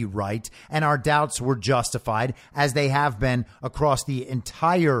out to be right, and our doubts were justified, as they have been across the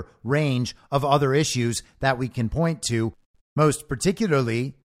entire range of other issues that we can point to, most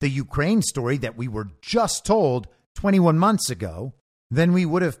particularly the Ukraine story that we were just told 21 months ago, then we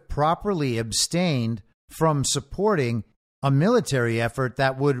would have properly abstained from supporting a military effort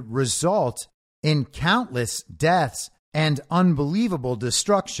that would result in countless deaths and unbelievable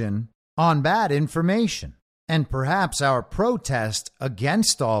destruction on bad information. And perhaps our protest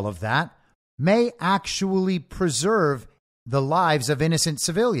against all of that may actually preserve the lives of innocent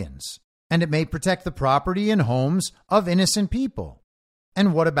civilians, and it may protect the property and homes of innocent people.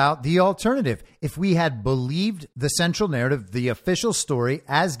 And what about the alternative? If we had believed the central narrative, the official story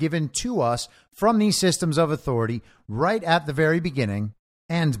as given to us from these systems of authority right at the very beginning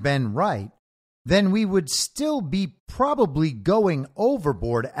and been right, then we would still be probably going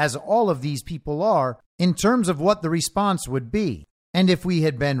overboard, as all of these people are, in terms of what the response would be. And if we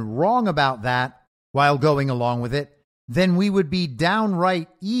had been wrong about that while going along with it, then we would be downright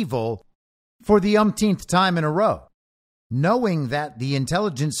evil for the umpteenth time in a row. Knowing that the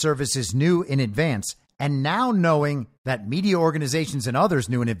intelligence services knew in advance, and now knowing that media organizations and others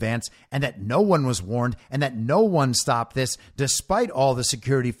knew in advance, and that no one was warned, and that no one stopped this, despite all the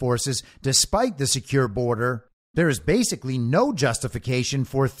security forces, despite the secure border, there is basically no justification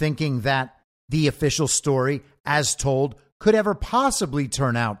for thinking that the official story, as told, could ever possibly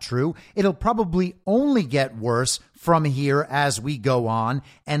turn out true. It'll probably only get worse from here as we go on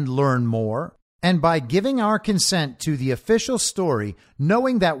and learn more. And by giving our consent to the official story,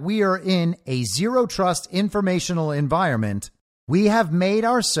 knowing that we are in a zero trust informational environment, we have made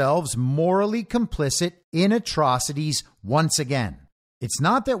ourselves morally complicit in atrocities once again. It's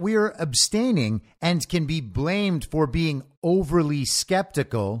not that we are abstaining and can be blamed for being overly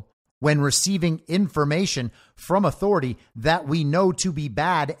skeptical when receiving information from authority that we know to be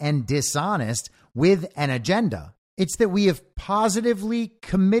bad and dishonest with an agenda. It's that we have positively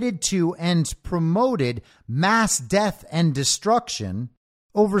committed to and promoted mass death and destruction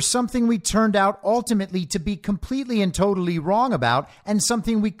over something we turned out ultimately to be completely and totally wrong about, and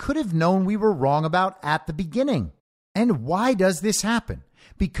something we could have known we were wrong about at the beginning. And why does this happen?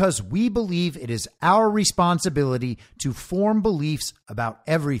 Because we believe it is our responsibility to form beliefs about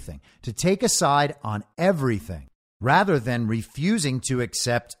everything, to take a side on everything, rather than refusing to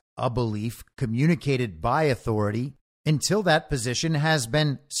accept a belief communicated by authority until that position has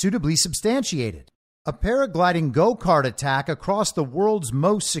been suitably substantiated. A paragliding go-kart attack across the world's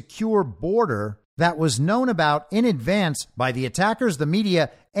most secure border that was known about in advance by the attackers, the media,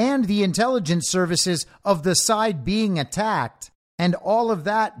 and the intelligence services of the side being attacked, and all of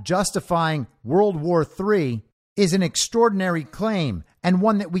that justifying World War III, is an extraordinary claim, and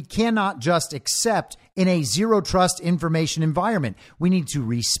one that we cannot just accept in a zero-trust information environment. We need to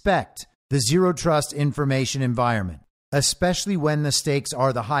respect the zero-trust information environment, especially when the stakes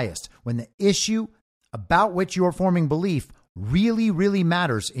are the highest, when the issue about which you're forming belief really, really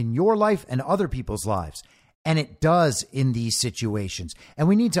matters in your life and other people's lives. And it does in these situations. And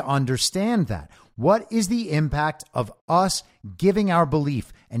we need to understand that. What is the impact of us giving our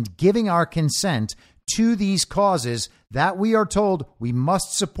belief and giving our consent to these causes that we are told we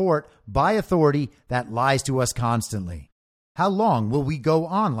must support by authority that lies to us constantly? How long will we go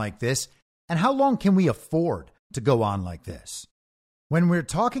on like this? And how long can we afford to go on like this? When we're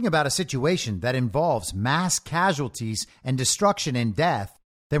talking about a situation that involves mass casualties and destruction and death,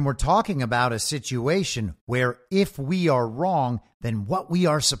 then we're talking about a situation where if we are wrong, then what we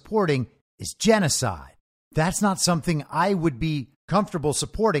are supporting is genocide. That's not something I would be comfortable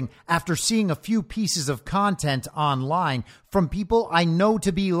supporting after seeing a few pieces of content online from people I know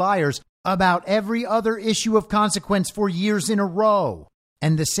to be liars about every other issue of consequence for years in a row.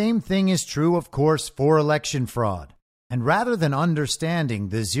 And the same thing is true, of course, for election fraud. And rather than understanding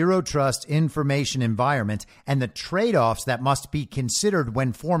the zero trust information environment and the trade-offs that must be considered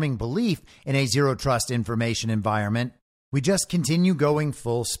when forming belief in a zero trust information environment, we just continue going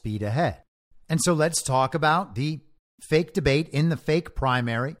full speed ahead. And so let's talk about the fake debate in the fake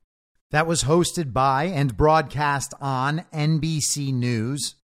primary that was hosted by and broadcast on NBC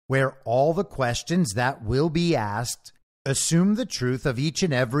News, where all the questions that will be asked assume the truth of each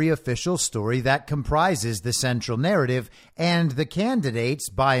and every official story that comprises the central narrative, and the candidates,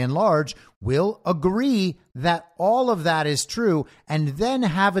 by and large, will agree that all of that is true and then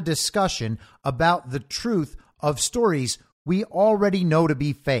have a discussion about the truth of stories we already know to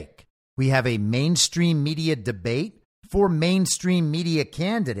be fake. We have a mainstream media debate for mainstream media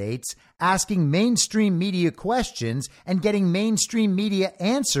candidates asking mainstream media questions and getting mainstream media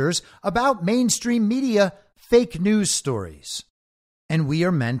answers about mainstream media fake news stories. And we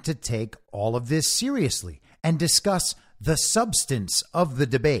are meant to take all of this seriously and discuss the substance of the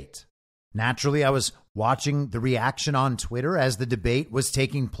debate. Naturally, I was watching the reaction on Twitter as the debate was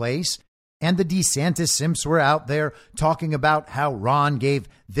taking place, and the DeSantis simps were out there talking about how Ron gave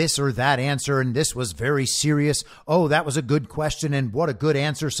this or that answer, and this was very serious. Oh, that was a good question, and what a good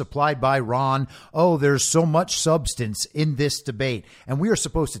answer supplied by Ron. Oh, there's so much substance in this debate, and we are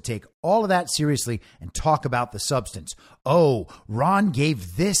supposed to take all of that seriously and talk about the substance. Oh, Ron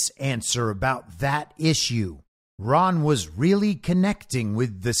gave this answer about that issue. Ron was really connecting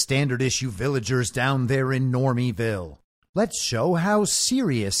with the standard issue villagers down there in Normieville. Let's show how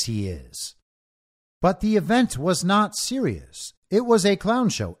serious he is. But the event was not serious. It was a clown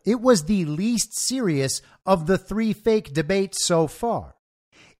show. It was the least serious of the three fake debates so far.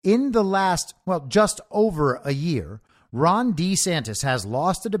 In the last, just over a year, Ron DeSantis has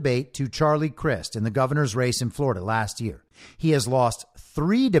lost a debate to Charlie Crist in the governor's race in Florida last year. He has lost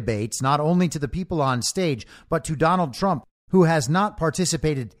 3 debates, not only to the people on stage, but to Donald Trump, who has not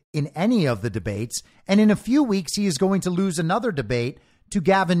participated in any of the debates. And in a few weeks, he is going to lose another debate to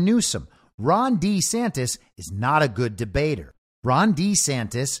Gavin Newsom. Ron DeSantis is not a good debater. Ron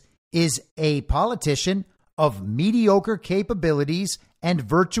DeSantis is a politician of mediocre capabilities and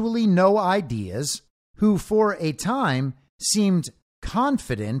virtually no ideas, who for a time seemed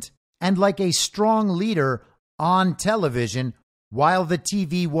confident and like a strong leader on television while the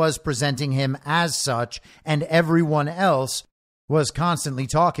TV was presenting him as such, and everyone else was constantly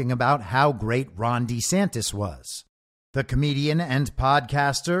talking about how great Ron DeSantis was. The comedian and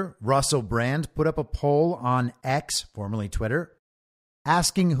podcaster Russell Brand put up a poll on X, formerly Twitter,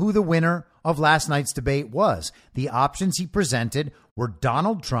 asking who the winner of last night's debate was. The options he presented were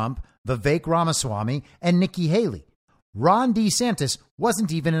Donald Trump, Vivek Ramaswamy, and Nikki Haley. Ron DeSantis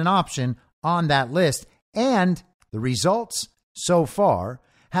wasn't even an option on that list, and the results so far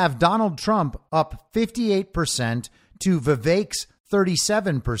have Donald Trump up 58% to Vivek's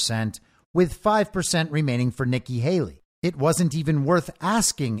 37%, with 5% remaining for Nikki Haley. It wasn't even worth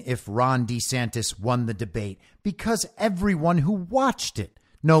asking if Ron DeSantis won the debate, because everyone who watched it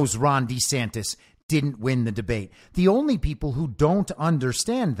knows Ron DeSantis didn't win the debate. The only people who don't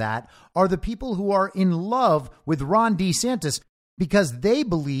understand that are the people who are in love with Ron DeSantis, because they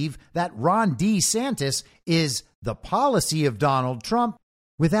believe that Ron DeSantis is the policy of Donald Trump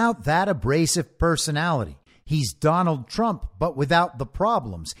without that abrasive personality. He's Donald Trump, but without the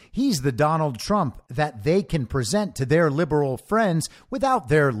problems. He's the Donald Trump that they can present to their liberal friends without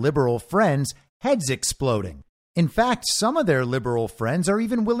their liberal friends' heads exploding. In fact, some of their liberal friends are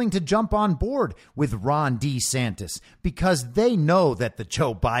even willing to jump on board with Ron DeSantis because they know that the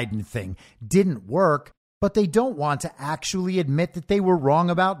Joe Biden thing didn't work, but they don't want to actually admit that they were wrong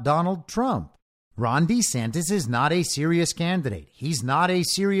about Donald Trump. Ron DeSantis is not a serious candidate. He's not a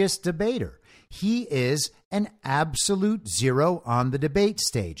serious debater. He is an absolute zero on the debate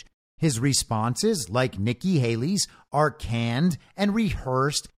stage. His responses, like Nikki Haley's, are canned and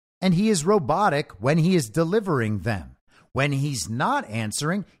rehearsed, and he is robotic when he is delivering them. When he's not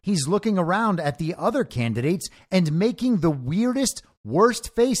answering, he's looking around at the other candidates and making the weirdest,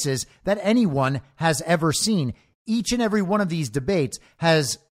 worst faces that anyone has ever seen. Each and every one of these debates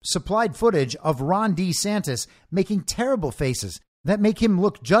has supplied footage of Ron DeSantis making terrible faces that make him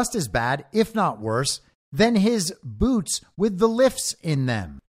look just as bad, if not worse, than his boots with the lifts in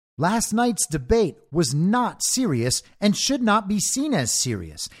them. Last night's debate was not serious and should not be seen as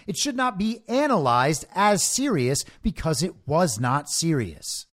serious. It should not be analyzed as serious because it was not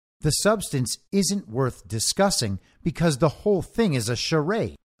serious. The substance isn't worth discussing because the whole thing is a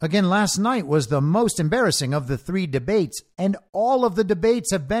charade. Again, last night was the most embarrassing of the three debates, and all of the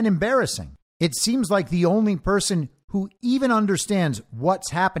debates have been embarrassing. It seems like the only person who even understands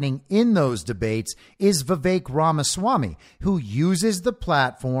what's happening in those debates is Vivek Ramaswamy, who uses the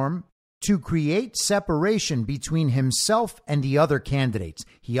platform to create separation between himself and the other candidates.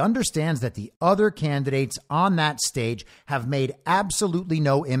 He understands that the other candidates on that stage have made absolutely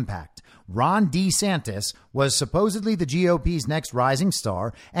no impact. Ron DeSantis was supposedly the GOP's next rising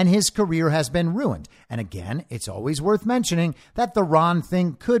star, and his career has been ruined. And again, it's always worth mentioning that the Ron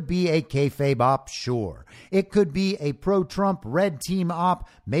thing could be a kayfabe op, sure. It could be a pro-Trump red team op.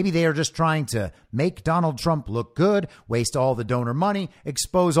 Maybe they are just trying to make Donald Trump look good, waste all the donor money,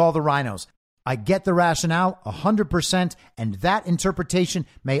 expose all the rhinos. I get the rationale 100%, and that interpretation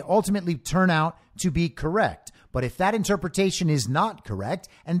may ultimately turn out to be correct. But if that interpretation is not correct,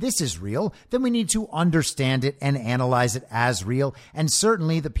 and this is real, then we need to understand it and analyze it as real. And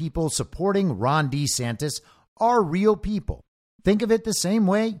certainly the people supporting Ron DeSantis are real people. Think of it the same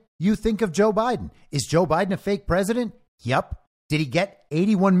way you think of Joe Biden. Is Joe Biden a fake president? Yep. Did he get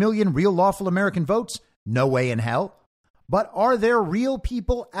 81 million real lawful American votes? No way in hell. But are there real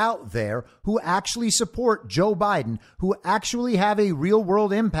people out there who actually support Joe Biden, who actually have a real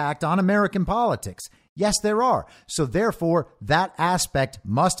world impact on American politics? Yes, there are. So therefore, that aspect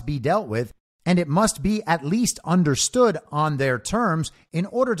must be dealt with, and it must be at least understood on their terms in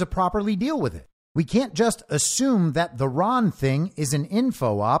order to properly deal with it. We can't just assume that the Ron thing is an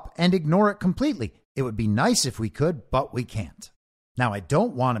info op and ignore it completely. It would be nice if we could, but we can't. Now, I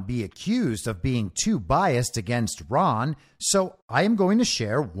don't want to be accused of being too biased against Ron, so I am going to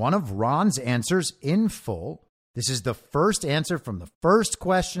share one of Ron's answers in full. This is the first answer from the first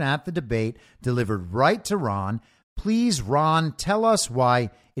question at the debate, delivered right to Ron. Please, Ron, tell us why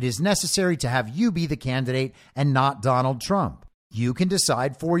it is necessary to have you be the candidate and not Donald Trump. You can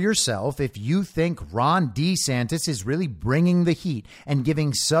decide for yourself if you think Ron DeSantis is really bringing the heat and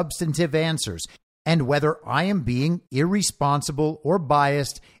giving substantive answers, and whether I am being irresponsible or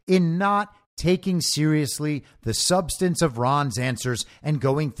biased in not taking seriously the substance of Ron's answers and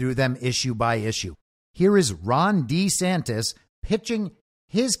going through them issue by issue. Here is Ron DeSantis pitching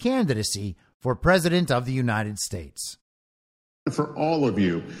his candidacy for President of the United States. For all of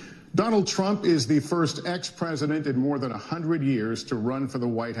you, Donald Trump is the first ex-president in more than 100 years to run for the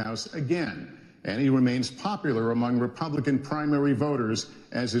White House again, and he remains popular among Republican primary voters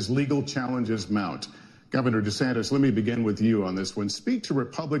as his legal challenges mount. Governor DeSantis, let me begin with you on this one. Speak to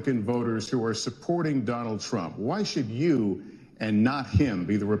Republican voters who are supporting Donald Trump. Why should you and not him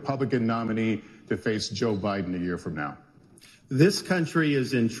be the Republican nominee to face Joe Biden a year from now? This country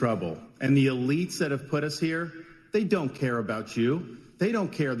is in trouble, and the elites that have put us here, they don't care about you. They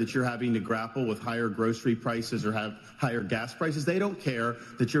don't care that you're having to grapple with higher grocery prices or have higher gas prices. They don't care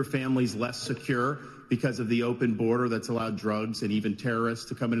that your family's less secure because of the open border that's allowed drugs and even terrorists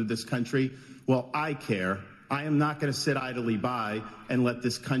to come into this country. Well, I care. I am not going to sit idly by and let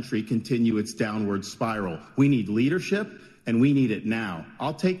this country continue its downward spiral. We need leadership, and we need it now.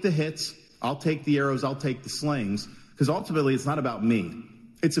 I'll take the hits. I'll take the arrows. I'll take the slings, because ultimately it's not about me.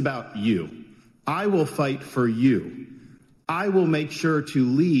 It's about you. I will fight for you. I will make sure to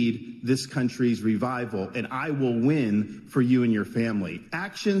lead this country's revival, and I will win for you and your family.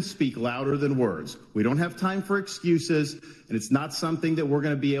 Actions speak louder than words. We don't have time for excuses, and it's not something that we're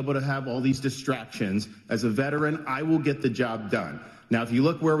going to be able to have all these distractions. As a veteran, I will get the job done. Now, if you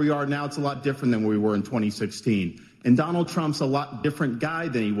look where we are now, it's a lot different than where we were in 2016. And Donald Trump's a lot different guy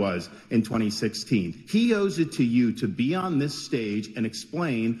than he was in 2016. He owes it to you to be on this stage and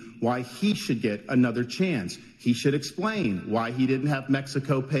explain why he should get another chance. He should explain why he didn't have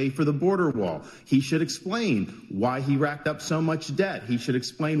Mexico pay for the border wall. He should explain why he racked up so much debt. He should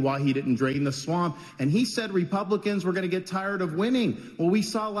explain why he didn't drain the swamp. And he said Republicans were going to get tired of winning. Well, we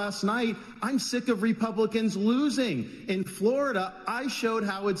saw last night, I'm sick of Republicans losing. In Florida, I showed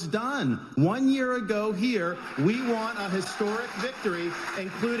how it's done. 1 year ago here, we won a historic victory,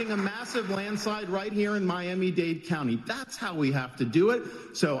 including a massive landslide right here in Miami-Dade County. That's how we have to do it.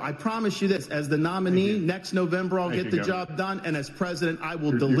 So I promise you this, as the nominee next November, I'll get the job done. And as president, I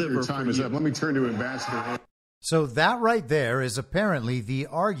will deliver. Your time is up. Let me turn to Ambassador. So that right there is apparently the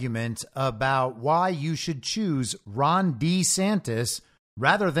argument about why you should choose Ron DeSantis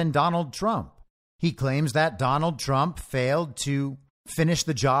rather than Donald Trump. He claims that Donald Trump failed to finish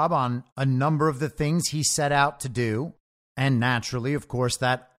the job on a number of the things he set out to do. And naturally, of course,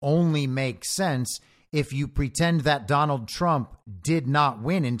 that only makes sense if you pretend that Donald Trump did not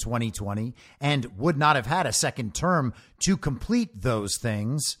win in 2020 and would not have had a second term to complete those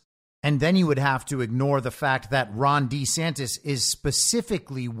things. And then you would have to ignore the fact that Ron DeSantis is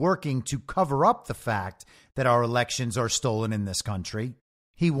specifically working to cover up the fact that our elections are stolen in this country.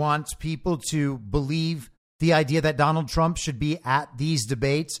 He wants people to believe the idea that Donald Trump should be at these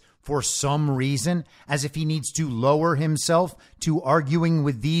debates for some reason, as if he needs to lower himself to arguing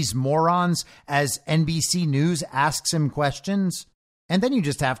with these morons as NBC News asks him questions. And then you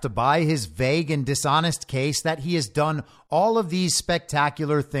just have to buy his vague and dishonest case that he has done all of these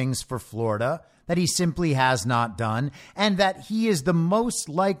spectacular things for Florida that he simply has not done, and that he is the most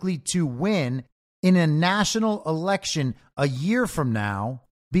likely to win in a national election a year from now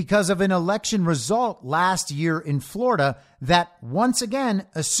because of an election result last year in Florida that once again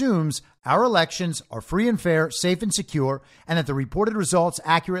assumes our elections are free and fair, safe and secure, and that the reported results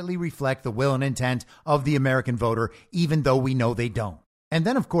accurately reflect the will and intent of the American voter, even though we know they don't. And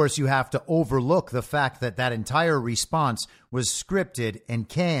then, of course, you have to overlook the fact that that entire response was scripted and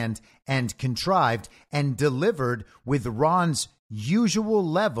canned and contrived and delivered with Ron's usual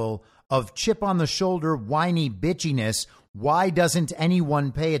level of chip on the shoulder, whiny bitchiness. Why doesn't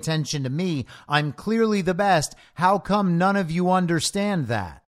anyone pay attention to me? I'm clearly the best. How come none of you understand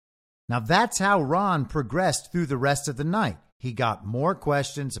that? Now, that's how Ron progressed through the rest of the night. He got more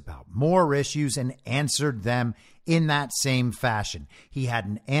questions about more issues and answered them in that same fashion. He had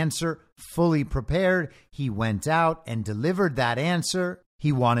an answer fully prepared. He went out and delivered that answer.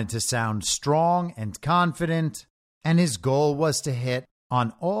 He wanted to sound strong and confident, and his goal was to hit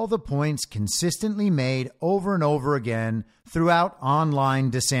on all the points consistently made over and over again throughout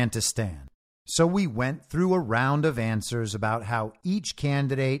online DeSantistan. So we went through a round of answers about how each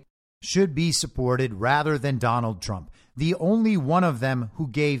candidate should be supported rather than Donald Trump. The only one of them who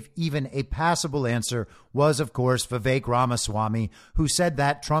gave even a passable answer was, of course, Vivek Ramaswamy, who said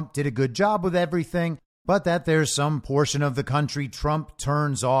that Trump did a good job with everything, but that there's some portion of the country Trump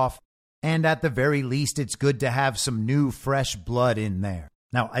turns off. And at the very least, it's good to have some new, fresh blood in there.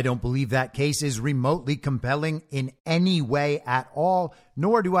 Now, I don't believe that case is remotely compelling in any way at all,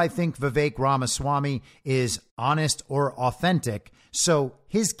 nor do I think Vivek Ramaswamy is honest or authentic. So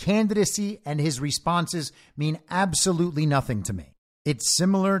his candidacy and his responses mean absolutely nothing to me. It's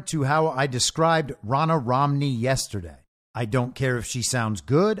similar to how I described Ronna Romney yesterday. I don't care if she sounds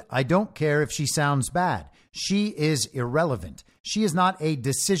good. I don't care if she sounds bad. She is irrelevant. She is not a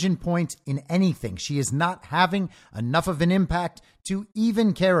decision point in anything. She is not having enough of an impact to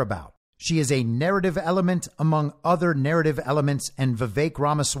even care about. She is a narrative element among other narrative elements, and Vivek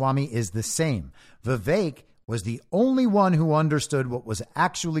Ramaswamy is the same. Vivek was the only one who understood what was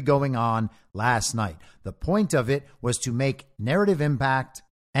actually going on last night. The point of it was to make narrative impact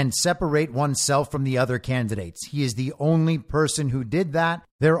and separate oneself from the other candidates. He is the only person who did that.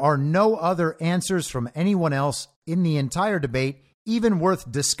 There are no other answers from anyone else in the entire debate, even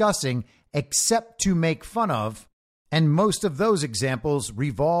worth discussing, except to make fun of. And most of those examples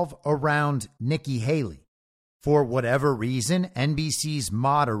revolve around Nikki Haley. For whatever reason, NBC's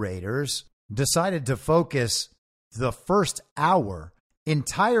moderators decided to focus the first hour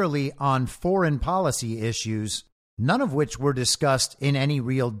entirely on foreign policy issues, none of which were discussed in any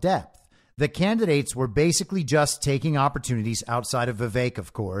real depth. The candidates were basically just taking opportunities, outside of Vivek,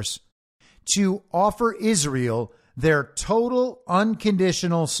 of course, to offer Israel their total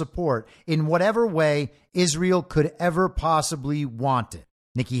unconditional support in whatever way Israel could ever possibly want it.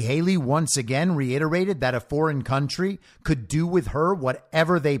 Nikki Haley once again reiterated that a foreign country could do with her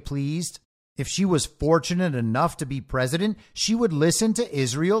whatever they pleased. If she was fortunate enough to be president, she would listen to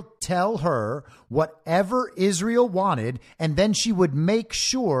Israel tell her whatever Israel wanted, and then she would make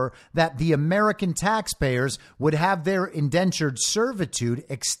sure that the American taxpayers would have their indentured servitude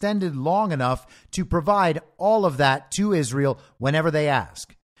extended long enough to provide all of that to Israel whenever they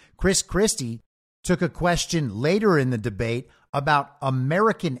ask. Chris Christie took a question later in the debate about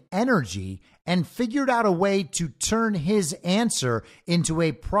American energy and figured out a way to turn his answer into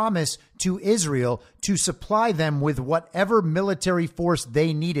a promise to Israel to supply them with whatever military force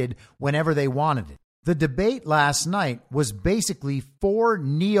they needed whenever they wanted it. The debate last night was basically four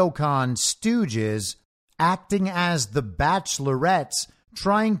neocon stooges acting as the bachelorettes,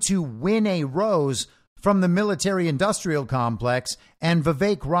 trying to win a rose from the military-industrial complex, and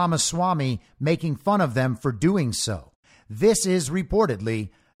Vivek Ramaswamy making fun of them for doing so. This is reportedly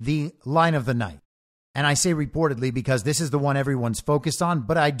the line of the night. And I say reportedly because this is the one everyone's focused on,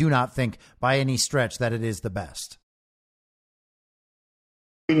 but I do not think by any stretch that it is the best.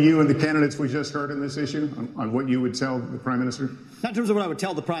 You and the candidates we just heard on this issue, on what you would tell the Prime Minister? Not in terms of what I would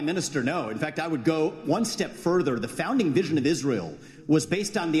tell the Prime Minister, no. In fact, I would go one step further. The founding vision of Israel was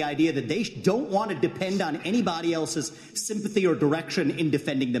based on the idea that they don't want to depend on anybody else's sympathy or direction in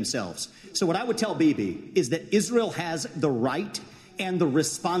defending themselves. So what I would tell Bibi is that Israel has the right and the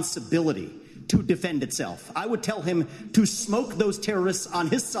responsibility to defend itself. I would tell him to smoke those terrorists on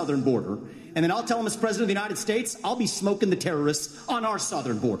his southern border, and then I'll tell him as President of the United States, I'll be smoking the terrorists on our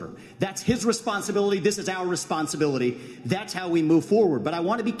southern border. That's his responsibility. This is our responsibility. That's how we move forward. But I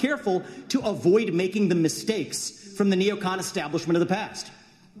want to be careful to avoid making the mistakes from the neocon establishment of the past.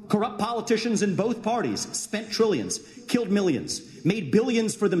 Corrupt politicians in both parties spent trillions, killed millions, made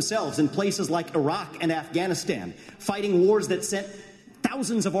billions for themselves in places like Iraq and Afghanistan, fighting wars that sent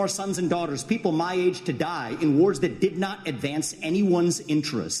thousands of our sons and daughters, people my age, to die in wars that did not advance anyone's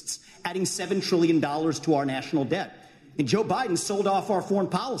interests, adding $7 trillion to our national debt. And Joe Biden sold off our foreign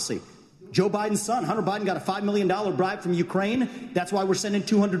policy. Joe Biden's son, Hunter Biden, got a $5 million bribe from Ukraine. That's why we're sending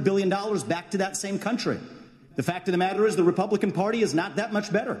 $200 billion back to that same country. The fact of the matter is the Republican Party is not that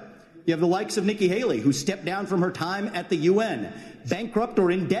much better. You have the likes of Nikki Haley, who stepped down from her time at the UN. Bankrupt or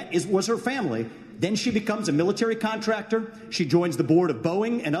in debt was her family. Then she becomes a military contractor. She joins the board of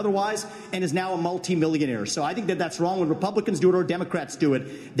Boeing and otherwise, and is now a multimillionaire. So I think that that's wrong when Republicans do it or Democrats do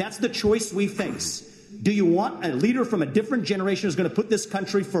it. That's the choice we face. Do you want a leader from a different generation who's going to put this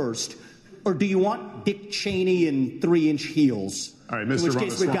country first, or do you want Dick Cheney in 3-inch heels? All right, Mr. In which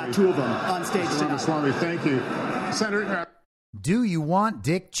case we've got two of them on stage. Mr. Ramaswamy, thank you. Senator. Do you want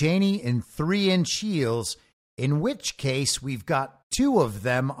Dick Cheney in 3-inch heels? In which case, we've got two of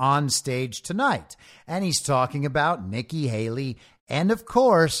them on stage tonight. And he's talking about Nikki Haley and, of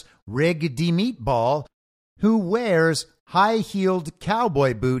course, Rig D. Meatball, who wears high-heeled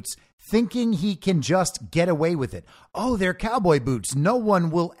cowboy boots thinking he can just get away with it. Oh, they're cowboy boots. No one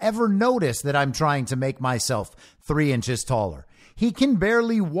will ever notice that I'm trying to make myself 3 inches taller. He can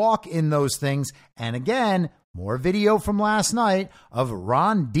barely walk in those things. And again, more video from last night of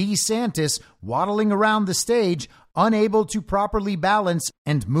Ron DeSantis waddling around the stage, unable to properly balance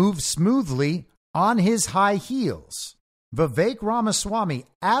and move smoothly on his high heels. Vivek Ramaswamy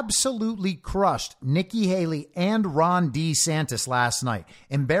absolutely crushed Nikki Haley and Ron DeSantis last night,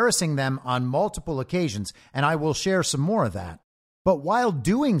 embarrassing them on multiple occasions, and I will share some more of that. But while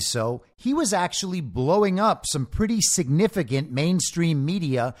doing so, he was actually blowing up some pretty significant mainstream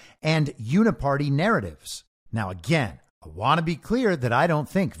media and uniparty narratives. Now, again, I want to be clear that I don't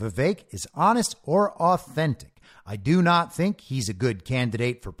think Vivek is honest or authentic. I do not think he's a good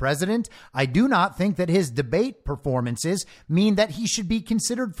candidate for president. I do not think that his debate performances mean that he should be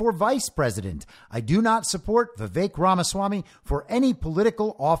considered for vice president. I do not support Vivek Ramaswamy for any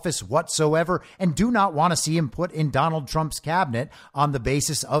political office whatsoever and do not want to see him put in Donald Trump's cabinet on the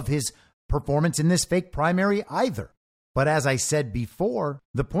basis of his performance in this fake primary either. But as I said before,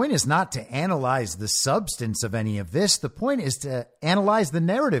 the point is not to analyze the substance of any of this. The point is to analyze the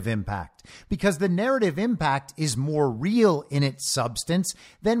narrative impact, because the narrative impact is more real in its substance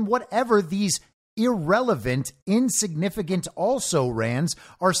than whatever these irrelevant, insignificant also-rans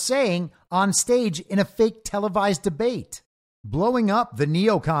are saying on stage in a fake televised debate. Blowing up the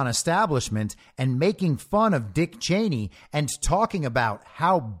neocon establishment and making fun of Dick Cheney and talking about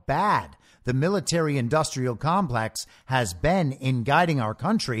how bad the military-industrial complex has been in guiding our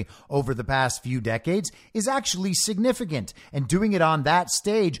country over the past few decades is actually significant. And doing it on that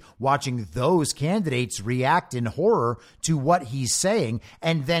stage, watching those candidates react in horror to what he's saying,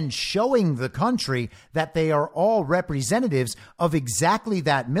 and then showing the country that they are all representatives of exactly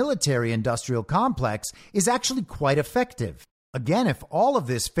that military-industrial complex is actually quite effective. Again, if all of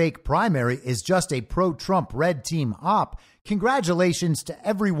this fake primary is just a pro-Trump red team op, congratulations to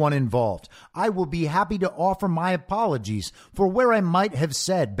everyone involved. I will be happy to offer my apologies for where I might have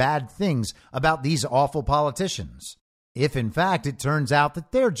said bad things about these awful politicians. If in fact it turns out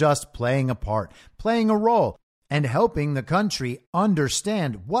that they're just playing a part, playing a role, and helping the country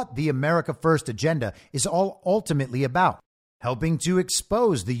understand what the America First agenda is all ultimately about, helping to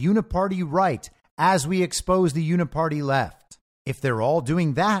expose the uniparty right as we expose the uniparty left. If they're all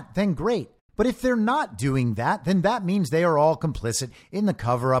doing that, then great. But if they're not doing that, then that means they are all complicit in the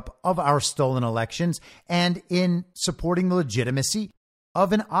cover-up of our stolen elections and in supporting the legitimacy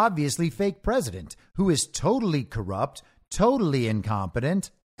of an obviously fake president who is totally corrupt, totally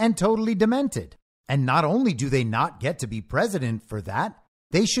incompetent, and totally demented. And not only do they not get to be president for that,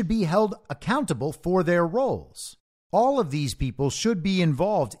 they should be held accountable for their roles. All of these people should be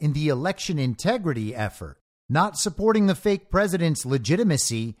involved in the election integrity effort, not supporting the fake president's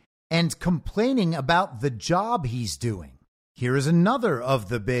legitimacy and complaining about the job he's doing. Here is another of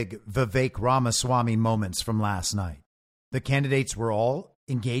the big Vivek Ramaswamy moments from last night. The candidates were all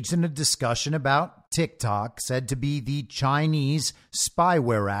engaged in a discussion about TikTok, said to be the Chinese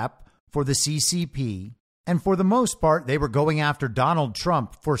spyware app for the CCP. And for the most part, they were going after Donald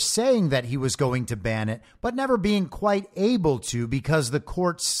Trump for saying that he was going to ban it, but never being quite able to because the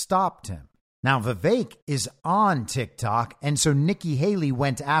courts stopped him. Now, Vivek is on TikTok, and so Nikki Haley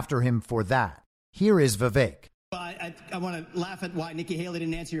went after him for that. Here is Vivek. I want to laugh at why Nikki Haley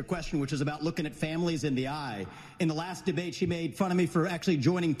didn't answer your question, which is about looking at families in the eye. In the last debate, she made fun of me for actually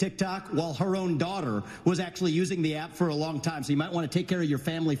joining TikTok while her own daughter was actually using the app for a long time. So you might want to take care of your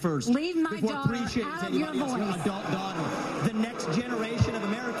family first. Leave my daughter out of your voice. Adult daughter. The next generation of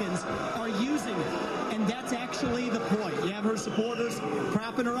Americans are using it. And that's actually the point. You have her supporters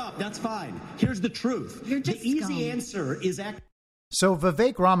propping her up. That's fine. Here's the truth. The easy answer is So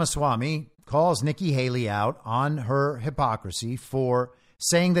Vivek Ramaswamy calls Nikki Haley out on her hypocrisy for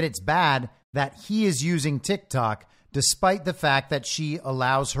saying that it's bad that he is using TikTok, despite the fact that she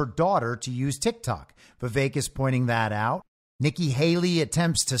allows her daughter to use TikTok. Vivek is pointing that out. Nikki Haley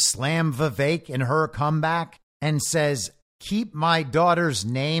attempts to slam Vivek in her comeback and says, "Keep my daughter's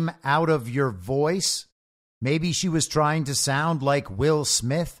name out of your voice." Maybe she was trying to sound like Will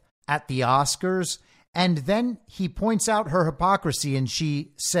Smith at the Oscars. And then he points out her hypocrisy and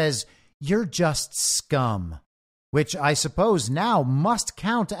she says, "You're just scum," which I suppose now must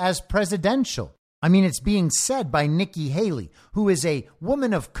count as presidential. I mean, it's being said by Nikki Haley, who is a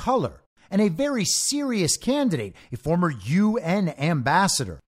woman of color and a very serious candidate, a former UN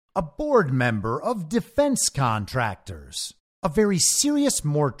ambassador, a board member of defense contractors, a very serious,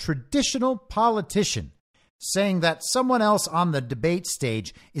 more traditional politician, saying that someone else on the debate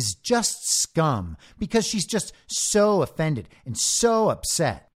stage is just scum because she's just so offended and so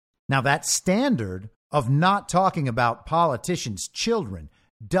upset. Now, that standard of not talking about politicians' children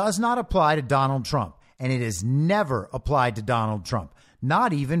does not apply to Donald Trump, and it has never applied to Donald Trump,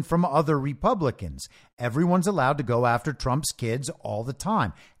 not even from other Republicans. Everyone's allowed to go after Trump's kids all the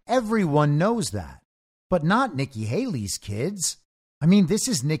time. Everyone knows that, but not Nikki Haley's kids. I mean, this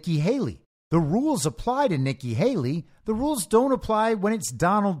is Nikki Haley. The rules apply to Nikki Haley. The rules don't apply when it's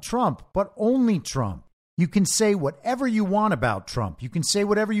Donald Trump, but only Trump. You can say whatever you want about Trump. You can say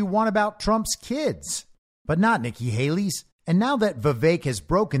whatever you want about Trump's kids, but not Nikki Haley's. And now that Vivek has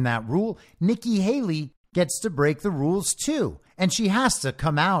broken that rule, Nikki Haley gets to break the rules too. And she has to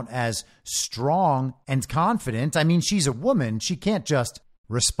come out as strong and confident. I mean, she's a woman. She can't just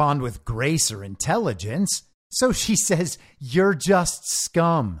respond with grace or intelligence. So she says, "You're just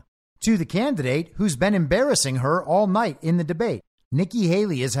scum," to the candidate who's been embarrassing her all night in the debate. Nikki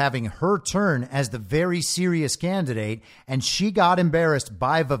Haley is having her turn as the very serious candidate, and she got embarrassed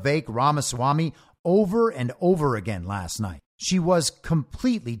by Vivek Ramaswamy over and over again last night. She was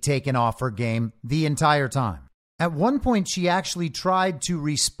completely taken off her game the entire time. At one point, she actually tried to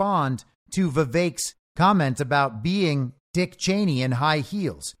respond to Vivek's comment about being Dick Cheney in high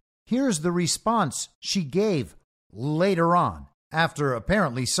heels. Here's the response she gave later on, after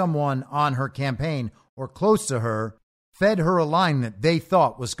apparently someone on her campaign or close to her fed her a line that they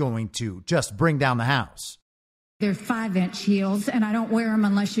thought was going to just bring down the house. They're 5-inch heels, and I don't wear them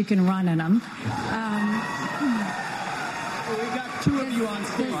unless you can run in them. We've got two of you on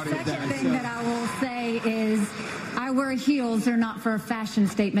stage. The second thing that I will say is I wear heels. They're not for a fashion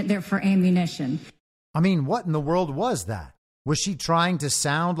statement. They're for ammunition. I mean, what in the world was that? Was she trying to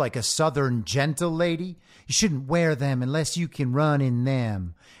sound like a Southern gentle lady? You shouldn't wear them unless you can run in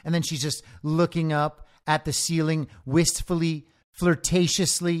them. And then she's just looking up at the ceiling wistfully,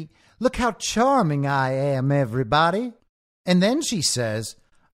 flirtatiously. "Look how charming I am, everybody." And then she says,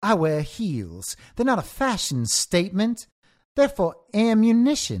 "I wear heels. They're not a fashion statement. They're for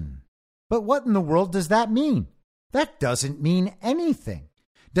ammunition." But what in the world does that mean? That doesn't mean anything.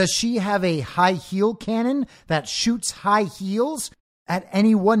 Does she have a high heel cannon that shoots high heels at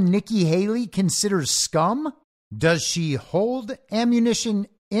anyone Nikki Haley considers scum? Does she hold ammunition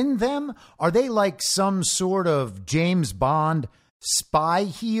in them? Are they like some sort of James Bond spy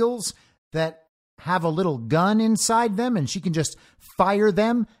heels that have a little gun inside them and she can just fire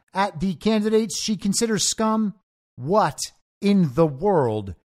them at the candidates she considers scum? What in the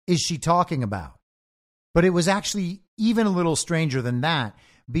world is she talking about? But it was actually even a little stranger than that,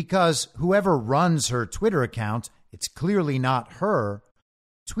 because whoever runs her Twitter account, it's clearly not her,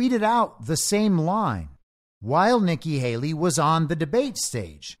 tweeted out the same line while Nikki Haley was on the debate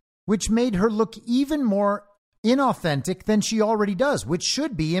stage, which made her look even more inauthentic than she already does, which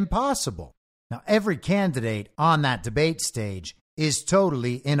should be impossible. Now, every candidate on that debate stage is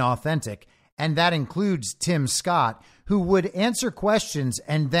totally inauthentic, and that includes Tim Scott, who would answer questions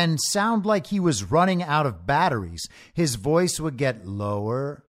and then sound like he was running out of batteries. His voice would get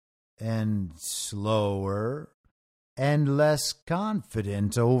lower and slower and less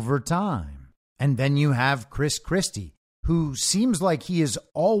confident over time. And then you have Chris Christie, who seems like he is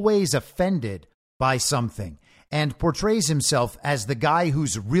always offended by something and portrays himself as the guy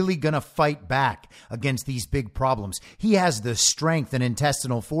who's really going to fight back against these big problems. He has the strength and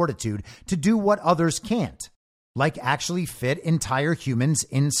intestinal fortitude to do what others can't, like actually fit entire humans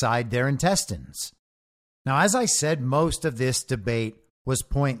inside their intestines. Now, as I said, most of this debate was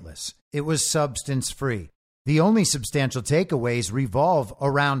pointless. It was substance-free. The only substantial takeaways revolve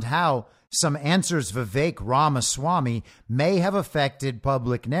around how some answers Vivek Ramaswamy may have affected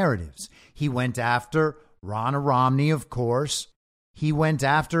public narratives. He went after Ronna Romney, of course. He went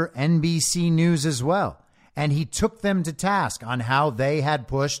after NBC News as well. And he took them to task on how they had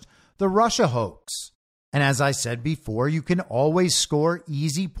pushed the Russia hoax. And as I said before, you can always score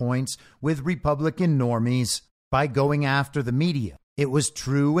easy points with Republican normies by going after the media. It was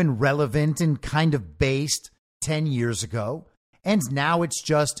true and relevant and kind of based 10 years ago. And now it's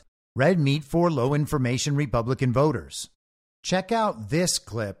just red meat for low information Republican voters. Check out this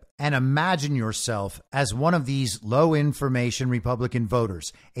clip and imagine yourself as one of these low information Republican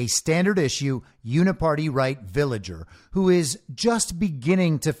voters, a standard issue uniparty right villager who is just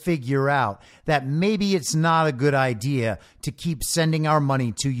beginning to figure out that maybe it's not a good idea to keep sending our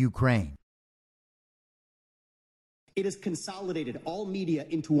money to Ukraine. It has consolidated all media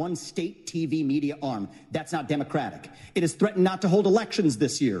into one state TV media arm. That's not democratic. It has threatened not to hold elections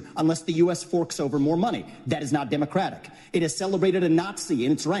this year unless the U.S. forks over more money. That is not democratic. It has celebrated a Nazi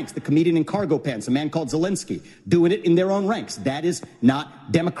in its ranks, the comedian in cargo pants, a man called Zelensky, doing it in their own ranks. That is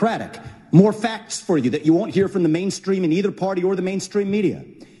not democratic. More facts for you that you won't hear from the mainstream in either party or the mainstream media.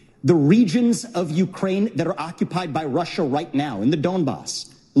 The regions of Ukraine that are occupied by Russia right now, in the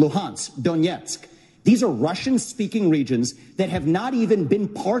Donbass, Luhansk, Donetsk, these are Russian-speaking regions that have not even been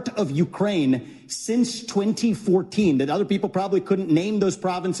part of Ukraine since 2014, that other people probably couldn't name those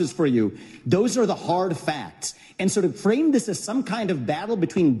provinces for you. Those are the hard facts. And so to frame this as some kind of battle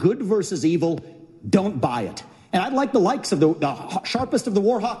between good versus evil, don't buy it. And I'd like the likes of the sharpest of the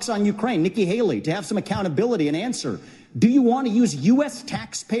war hawks on Ukraine, Nikki Haley, to have some accountability and answer. Do you want to use U.S.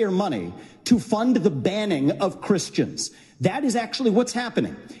 taxpayer money to fund the banning of Christians? That is actually what's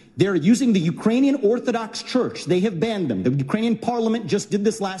happening. They're using the Ukrainian Orthodox Church. They have banned them. The Ukrainian parliament just did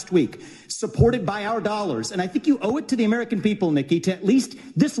this last week, supported by our dollars. And I think you owe it to the American people, Nikki, to at least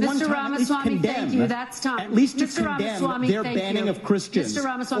this one time at least condemn. Thank you. That's time. At least to condemn their banning of Christians. Mr.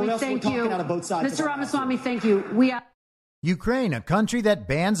 Ramaswamy, thank you. Out of both sides Mr. Ramaswamy, thank you. Ukraine, a country that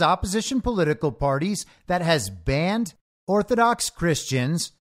bans opposition political parties, that has banned Orthodox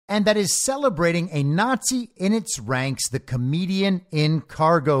Christians, and that is celebrating a Nazi in its ranks, the comedian in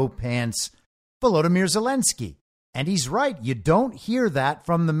cargo pants, Volodymyr Zelensky. And he's right. You don't hear that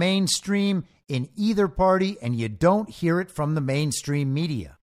from the mainstream in either party, and you don't hear it from the mainstream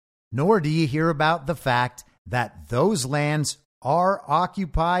media. Nor do you hear about the fact that those lands are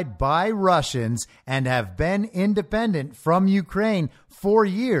occupied by Russians and have been independent from Ukraine for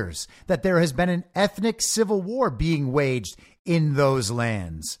years, that there has been an ethnic civil war being waged in those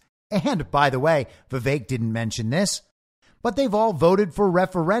lands. And by the way, Vivek didn't mention this, but they've all voted for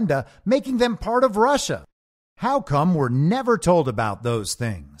referenda, making them part of Russia. How come we're never told about those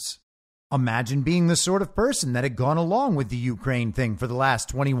things? Imagine being the sort of person that had gone along with the Ukraine thing for the last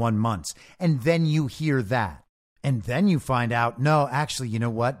 21 months, and then you hear that. And then you find out, no, actually, you know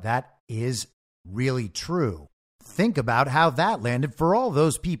what? That is really true. Think about how that landed for all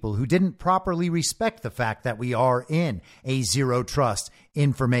those people who didn't properly respect the fact that we are in a zero trust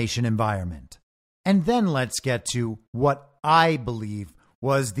information environment. And then let's get to what I believe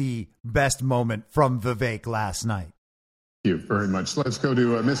was the best moment from Vivek last night. Thank you very much. Let's go to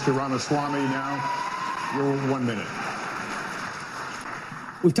Mr. Ramaswamy now. Your 1 minute.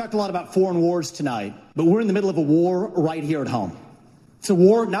 We've talked a lot about foreign wars tonight, but we're in the middle of a war right here at home. It's a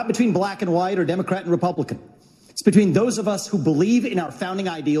war not between black and white or Democrat and Republican. It's between those of us who believe in our founding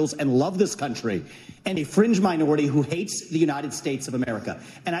ideals and love this country and a fringe minority who hates the United States of America.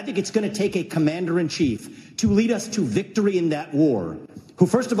 And I think it's going to take a commander-in-chief to lead us to victory in that war, who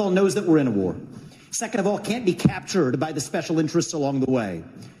first of all knows that we're in a war. Second of all, can't be captured by the special interests along the way.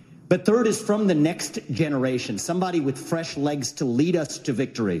 But third is from the next generation, somebody with fresh legs to lead us to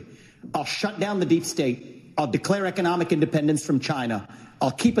victory. I'll shut down the deep state. I'll declare economic independence from China.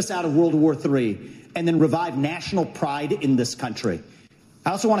 I'll keep us out of World War III and then revive national pride in this country.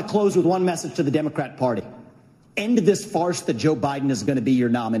 I also want to close with one message to the Democrat Party. End this farce that Joe Biden is going to be your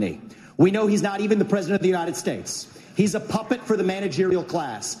nominee. We know he's not even the president of the United States. He's a puppet for the managerial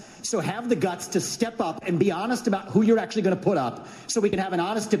class. So have the guts to step up and be honest about who you're actually going to put up so we can have an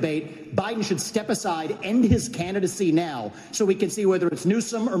honest debate. Biden should step aside, end his candidacy now so we can see whether it's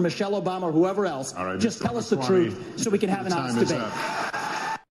Newsom or Michelle Obama or whoever else. All right, just tell us the truth so we can have an honest debate.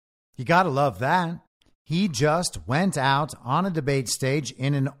 You got to love that. He just went out on a debate stage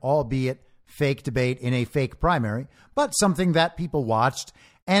in an albeit fake debate in a fake primary, but something that people watched,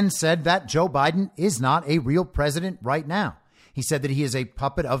 and said that Joe Biden is not a real president right now. He said that he is a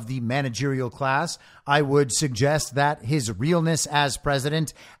puppet of the managerial class. I would suggest that his realness as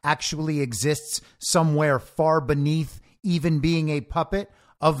president actually exists somewhere far beneath even being a puppet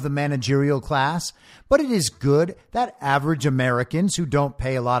of the managerial class. But it is good that average Americans who don't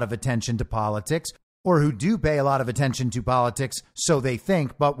pay a lot of attention to politics, or who do pay a lot of attention to politics, so they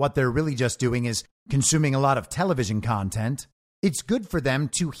think, but what they're really just doing is consuming a lot of television content. It's good for them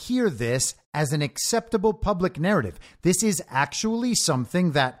to hear this as an acceptable public narrative. This is actually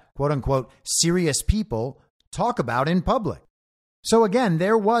something that, quote unquote, serious people talk about in public. So again,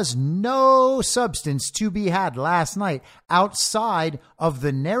 there was no substance to be had last night outside of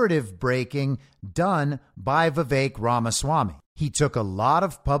the narrative breaking done by Vivek Ramaswamy. He took a lot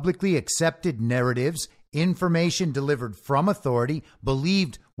of publicly accepted narratives, information delivered from authority,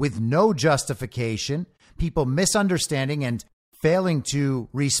 believed with no justification, people misunderstanding and failing to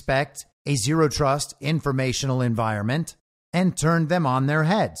respect a zero trust informational environment, and turned them on their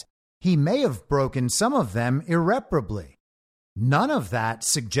heads. He may have broken some of them irreparably. None of that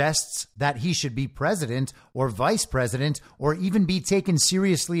suggests that he should be president or vice president or even be taken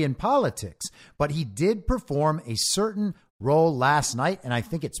seriously in politics. But he did perform a certain role last night, and I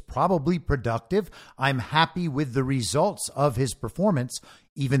think it's probably productive. I'm happy with the results of his performance,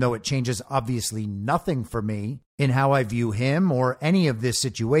 even though it changes obviously nothing for me in how I view him or any of this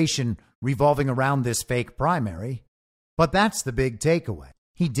situation revolving around this fake primary. But that's the big takeaway.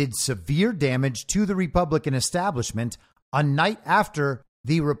 He did severe damage to the Republican establishment a night after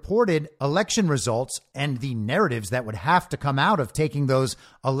the reported election results and the narratives that would have to come out of taking those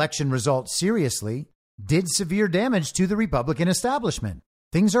election results seriously did severe damage to the Republican establishment.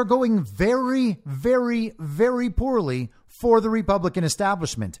 Things are going very, very, very poorly for the Republican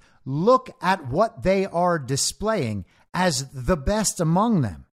establishment. Look at what they are displaying as the best among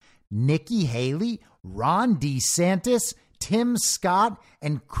them. Nikki Haley, Ron DeSantis, Tim Scott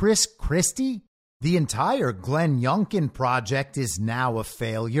and Chris Christie? The entire Glenn Youngkin project is now a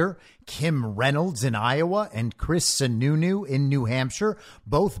failure. Kim Reynolds in Iowa and Chris Sununu in New Hampshire,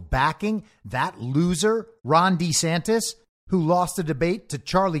 both backing that loser, Ron DeSantis, who lost a debate to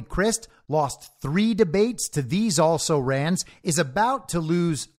Charlie Crist, lost 3 debates to these also-rans, is about to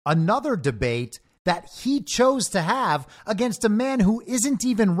lose another debate that he chose to have against a man who isn't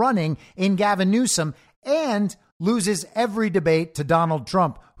even running in Gavin Newsom, and loses every debate to Donald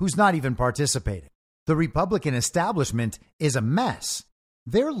Trump, who's not even participating. The Republican establishment is a mess.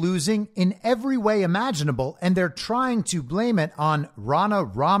 They're losing in every way imaginable, and they're trying to blame it on Ronna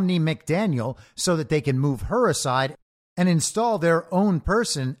Romney McDaniel so that they can move her aside and install their own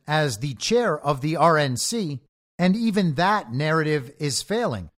person as the chair of the RNC. And even that narrative is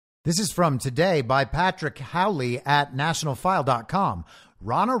failing. This is from today by Patrick Howley at nationalfile.com.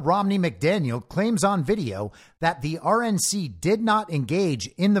 Ronna Romney McDaniel claims on video that the RNC did not engage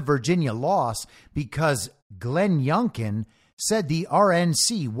in the Virginia loss because Glenn Youngkin said the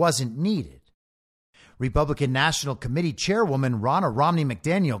RNC wasn't needed. Republican National Committee Chairwoman Ronna Romney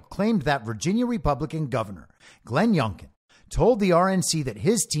McDaniel claimed that Virginia Republican Governor Glenn Youngkin told the RNC that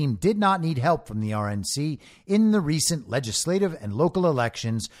his team did not need help from the RNC in the recent legislative and local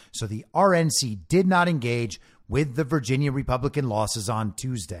elections, so the RNC did not engage with the Virginia Republican losses on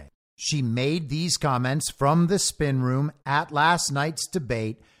Tuesday. She made these comments from the spin room at last night's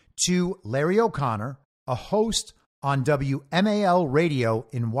debate to Larry O'Connor, a host on WMAL radio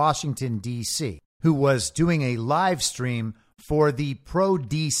in Washington, D.C., who was doing a live stream for the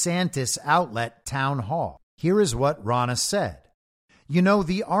pro-DeSantis outlet Town Hall. Here is what Ronna said. You know,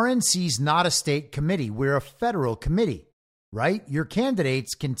 the RNC's not a state committee. We're a federal committee, right? Your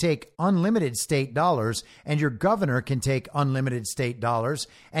candidates can take unlimited state dollars and your governor can take unlimited state dollars.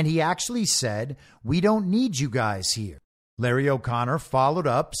 And he actually said, we don't need you guys here. Larry O'Connor followed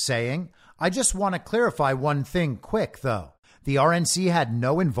up saying, I just want to clarify one thing quick, though. The RNC had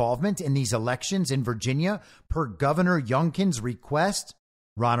no involvement in these elections in Virginia per Governor Youngkin's request.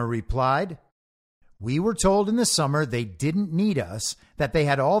 Ronna replied, we were told in the summer they didn't need us, that they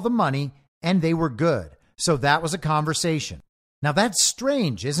had all the money and they were good. So that was a conversation. Now that's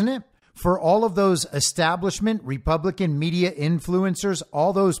strange, isn't it? For all of those establishment Republican media influencers,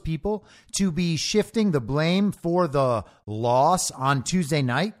 all those people to be shifting the blame for the loss on Tuesday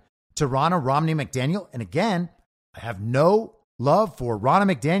night to Ronna Romney McDaniel. And again, I have no love for Ronna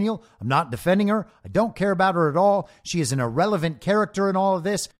McDaniel. I'm not defending her. I don't care about her at all. She is an irrelevant character in all of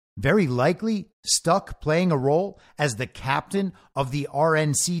this. Very likely stuck playing a role as the captain of the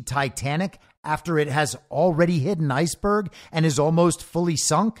RNC Titanic after it has already hit an iceberg and is almost fully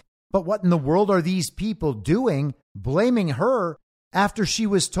sunk. But what in the world are these people doing blaming her after she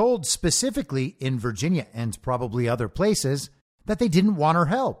was told specifically in Virginia and probably other places that they didn't want her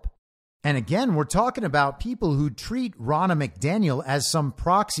help? And again, we're talking about people who treat Ronna McDaniel as some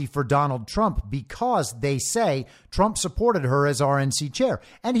proxy for Donald Trump because they say Trump supported her as RNC chair.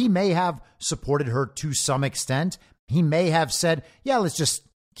 And he may have supported her to some extent. He may have said, yeah, let's just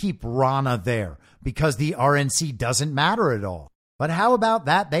keep Ronna there because the RNC doesn't matter at all. But how about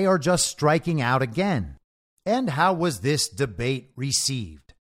that? They are just striking out again. And how was this debate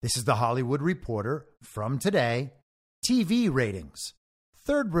received? This is the Hollywood Reporter from today. TV ratings.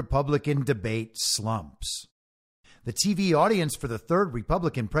 Third Republican debate slumps. The TV audience for the third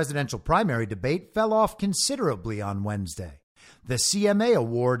Republican presidential primary debate fell off considerably on Wednesday. The CMA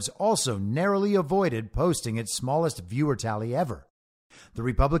Awards also narrowly avoided posting its smallest viewer tally ever. The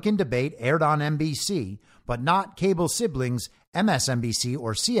Republican debate aired on NBC, but not cable siblings MSNBC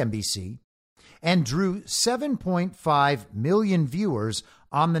or CNBC, and drew 7.5 million viewers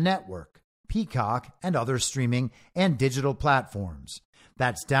on the network, Peacock, and other streaming and digital platforms.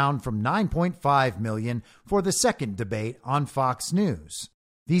 That's down from 9.5 million for the second debate on Fox News.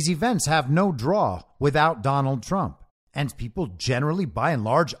 These events have no draw without Donald Trump, and people generally, by and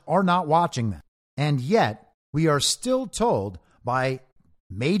large, are not watching them. And yet, we are still told by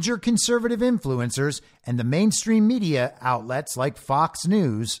major conservative influencers and the mainstream media outlets like Fox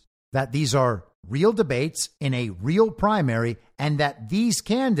News that these are real debates in a real primary and that these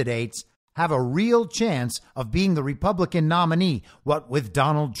candidates have a real chance of being the Republican nominee, what with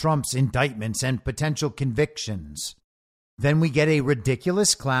Donald Trump's indictments and potential convictions. Then we get a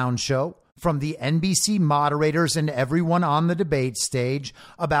ridiculous clown show from the NBC moderators and everyone on the debate stage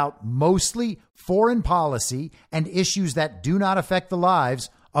about mostly foreign policy and issues that do not affect the lives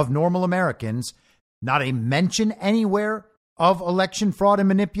of normal Americans. Not a mention anywhere of election fraud and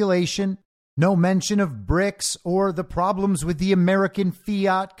manipulation. No mention of BRICS or the problems with the American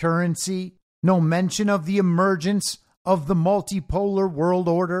fiat currency. No mention of the emergence of the multipolar world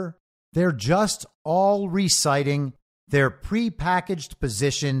order? They're just all reciting their prepackaged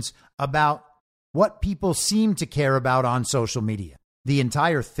positions about what people seem to care about on social media. The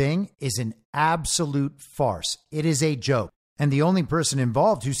entire thing is an absolute farce. It is a joke. And the only person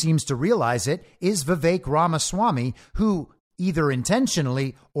involved who seems to realize it is Vivek Ramaswamy, who either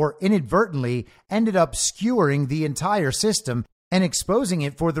intentionally or inadvertently ended up skewering the entire system and exposing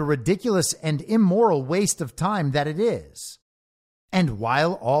it for the ridiculous and immoral waste of time that it is. And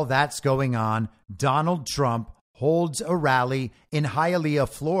while all that's going on, Donald Trump holds a rally in Hialeah,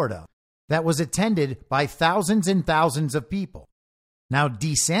 Florida, that was attended by thousands and thousands of people. Now,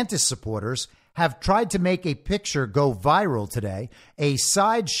 DeSantis supporters have tried to make a picture go viral today, a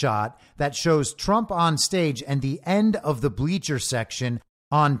side shot that shows Trump on stage and the end of the bleacher section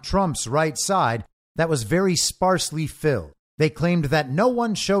on Trump's right side that was very sparsely filled. They claimed that no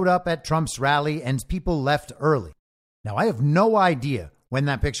one showed up at Trump's rally and people left early. Now, I have no idea when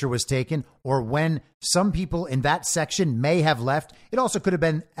that picture was taken or when some people in that section may have left. It also could have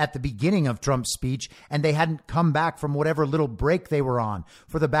been at the beginning of Trump's speech and they hadn't come back from whatever little break they were on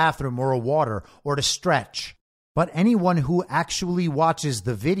for the bathroom or a water or to stretch. But anyone who actually watches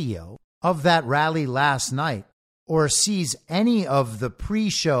the video of that rally last night or sees any of the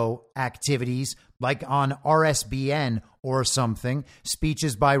pre-show activities like on RSBN or something,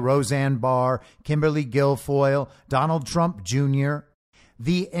 speeches by Roseanne Barr, Kimberly Guilfoyle, Donald Trump Jr.,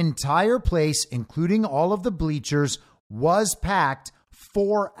 the entire place, including all of the bleachers, was packed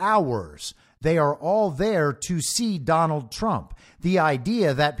for hours. They are all there to see Donald Trump. The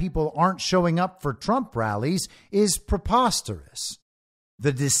idea that people aren't showing up for Trump rallies is preposterous.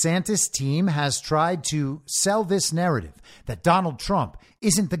 The DeSantis team has tried to sell this narrative that Donald Trump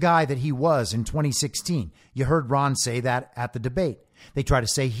isn't the guy that he was in 2016. You heard Ron say that at the debate. They try to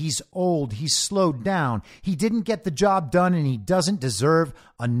say he's old, he's slowed down, he didn't get the job done, and he doesn't deserve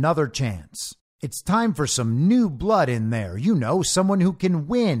another chance. It's time for some new blood in there, someone who can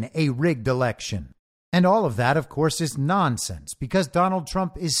win a rigged election. And all of that, of course, is nonsense because Donald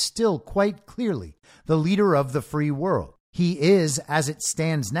Trump is still quite clearly the leader of the free world. He is, as it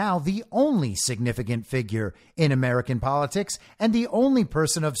stands now, the only significant figure in American politics and the only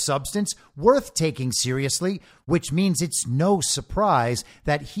person of substance worth taking seriously, which means it's no surprise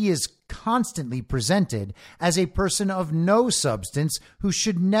that he is constantly presented as a person of no substance who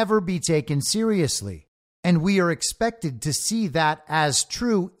should never be taken seriously. And we are expected to see that as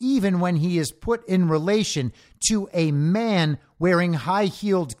true even when he is put in relation to a man wearing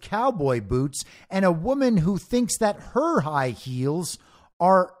high-heeled cowboy boots and a woman who thinks that her high heels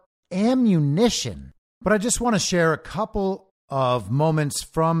are ammunition. But I just want to share a couple of moments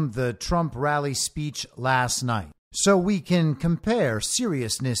from the Trump rally speech last night so we can compare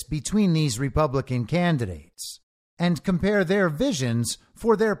seriousness between these Republican candidates and compare their visions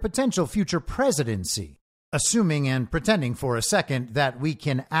for their potential future presidency. Assuming and pretending for a second that we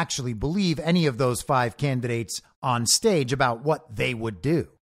can actually believe any of those five candidates on stage about what they would do.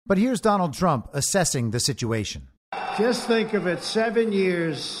 But here's Donald Trump assessing the situation. Just think of it, 7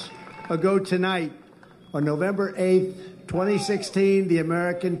 years ago tonight, on November 8th, 2016, the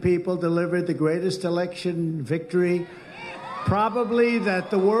American people delivered the greatest election victory probably that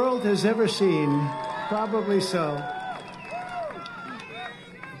the world has ever seen. Probably so.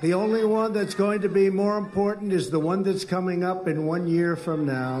 The only one that's going to be more important is the one that's coming up in 1 year from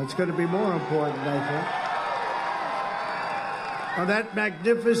now. It's going to be more important, I think. On that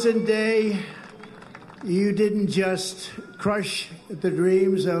magnificent day, you didn't just crush the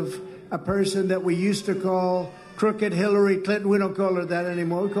dreams of a person that we used to call crooked Hillary Clinton. We don't call her that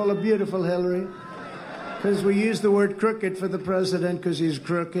anymore. We call her beautiful Hillary. Because we use the word crooked for the president because he's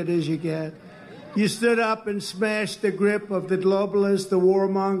crooked as you get. You stood up and smashed the grip of the globalists, the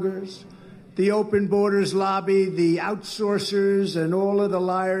warmongers, the open borders lobby, the outsourcers, and all of the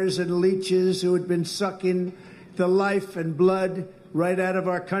liars and leeches who had been sucking the life and blood right out of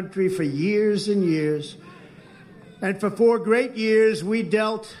our country for years and years. And for 4 great years, we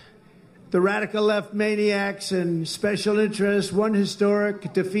dealt the radical left maniacs and special interests one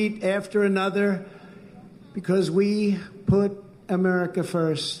historic defeat after another because we put America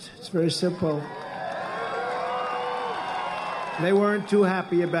first. It's very simple. They weren't too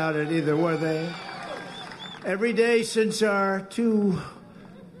happy about it either, were they? Every day since our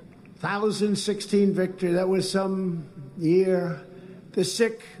 2016 victory, that was some year, the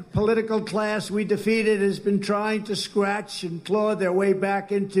sick political class we defeated has been trying to scratch and claw their way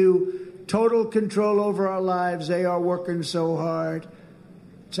back into total control over our lives. They are working so hard.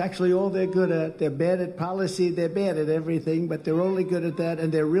 It's actually all they're good at. They're bad at policy. They're bad at everything, but they're only good at that,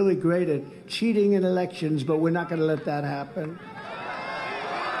 and they're really great at cheating in elections, but we're not going to let that happen.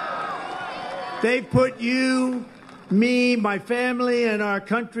 They put you, me, my family, and our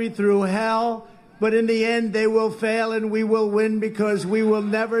country through hell, but in the end, they will fail and we will win because we will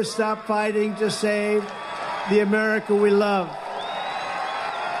never stop fighting to save the America we love.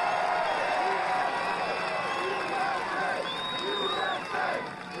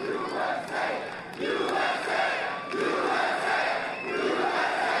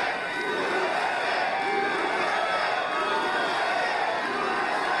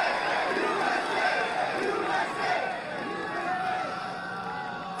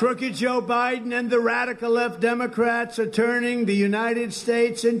 Crooked Joe Biden and the radical left Democrats are turning the United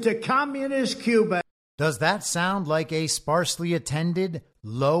States into communist Cuba. Does that sound like a sparsely attended,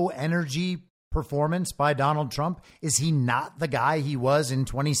 low-energy performance by Donald Trump? Is he not the guy he was in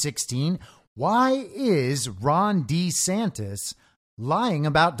 2016? Why is Ron DeSantis lying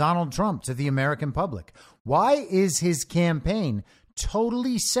about Donald Trump to the American public? Why is his campaign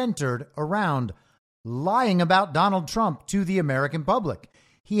totally centered around lying about Donald Trump to the American public?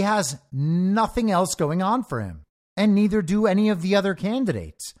 He has nothing else going on for him, and neither do any of the other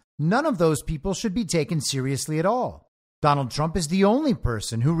candidates. None of those people should be taken seriously at all. Donald Trump is the only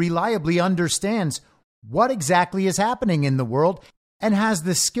person who reliably understands what exactly is happening in the world and has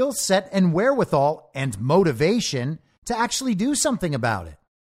the skill set and wherewithal and motivation to actually do something about it.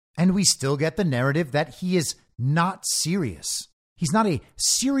 And we still get the narrative that he is not serious. He's not a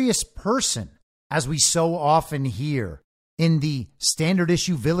serious person, as we so often hear in the standard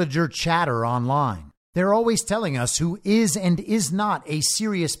issue villager chatter online. They're always telling us who is and is not a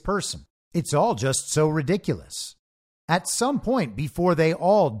serious person. It's all just so ridiculous. At some point before they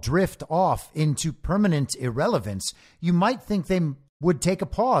all drift off into permanent irrelevance, you might think they would take a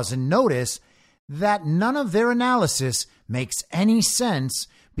pause and notice that none of their analysis makes any sense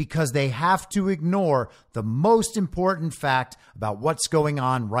because they have to ignore the most important fact about what's going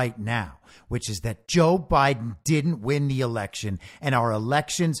on right now, which is that Joe Biden didn't win the election and our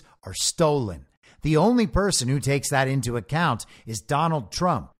elections are stolen. The only person who takes that into account is Donald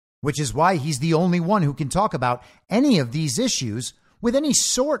Trump, which is why he's the only one who can talk about any of these issues with any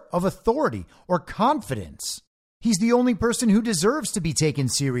sort of authority or confidence. He's the only person who deserves to be taken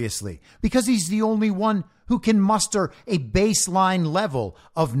seriously because he's the only one who can muster a baseline level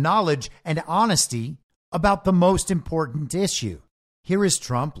of knowledge and honesty about the most important issue. Here is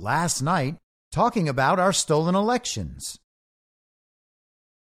Trump last night talking about our stolen elections.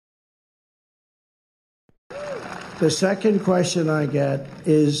 The second question I get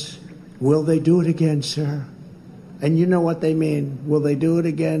is, will they do it again, sir? And you know what they mean. Will they do it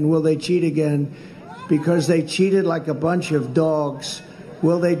again? Will they cheat again? Because they cheated like a bunch of dogs.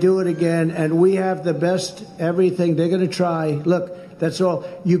 Will they do it again? And we have the best everything. They're going to try. Look, that's all.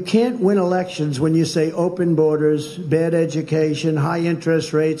 You can't win elections when you say open borders, bad education, high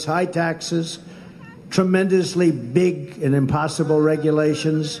interest rates, high taxes, tremendously big and impossible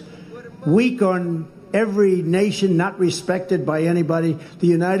regulations, weak on every nation, not respected by anybody. The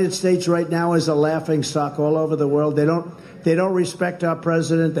United States right now is a laughingstock all over the world. They don't respect our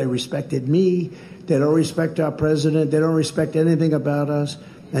president. They respected me. They don't respect our president. They don't respect anything about us.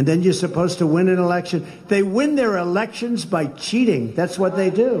 And then you're supposed to win an election. They win their elections by cheating. That's what they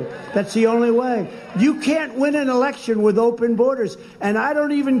do. That's the only way. You can't win an election with open borders. And I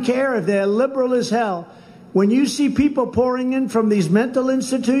don't even care if they're liberal as hell. When you see people pouring in from these mental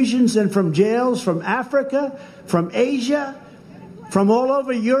institutions and from jails, from Africa, from Asia, from all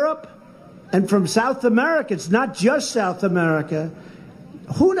over Europe, and from South America, it's not just South America,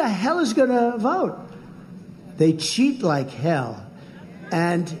 who the hell is going to vote? They cheat like hell.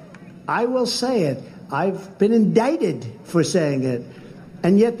 And I will say it. I've been indicted for saying it.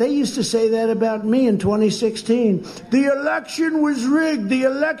 And yet they used to say that about me in 2016. The election was rigged. The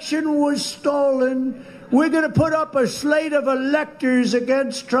election was stolen. We're going to put up a slate of electors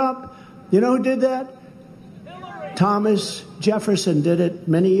against Trump. You know who did that? Thomas Jefferson did it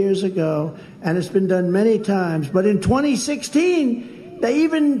many years ago, and it's been done many times. But in 2016, they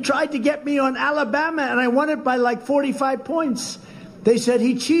even tried to get me on Alabama, and I won it by like 45 points. They said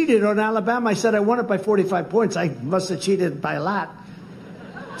he cheated on Alabama. I said I won it by 45 points. I must have cheated by a lot.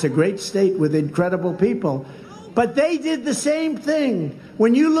 It's a great state with incredible people. But they did the same thing.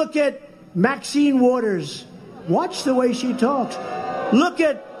 When you look at Maxine Waters, watch the way she talks. Look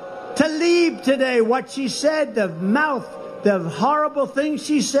at Tlaib today, what she said, the mouth, the horrible things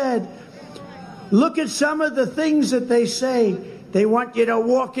she said. Look at some of the things that they say. They want you to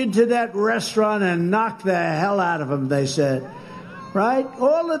walk into that restaurant and knock the hell out of them, they said. right?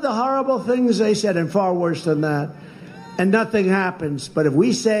 All of the horrible things they said, and far worse than that, and nothing happens. But if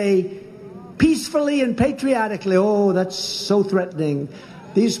we say peacefully and patriotically, oh, that's so threatening.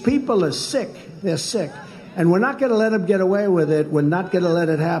 These people are sick. They're sick. And we're not going to let them get away with it. We're not going to let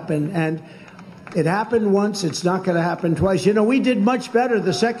it happen. And it happened once. It's not going to happen twice. You know, we did much better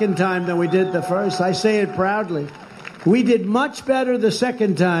the second time than we did the first. I say it proudly. We did much better the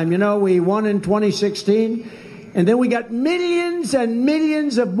second time. You know, we won in 2016. And then we got millions and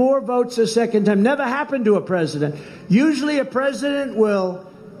millions of more votes the second time. Never happened to a president. Usually a president will,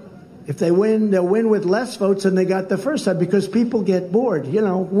 if they win, they'll win with less votes than they got the first time because people get bored. You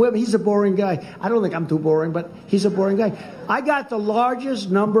know, he's a boring guy. I don't think I'm too boring, but he's a boring guy. I got the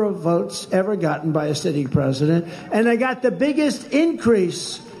largest number of votes ever gotten by a sitting president, and I got the biggest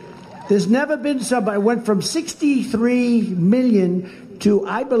increase. There's never been somebody. I went from 63 million to,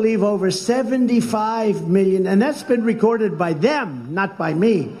 I believe, over 75 million, and that's been recorded by them, not by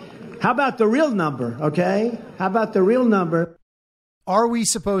me. How about the real number, okay? How about the real number? Are we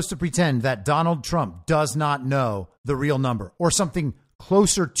supposed to pretend that Donald Trump does not know the real number or something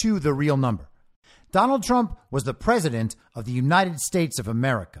closer to the real number? Donald Trump was the president of the United States of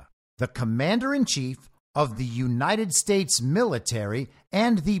America, the commander-in-chief of the United States military,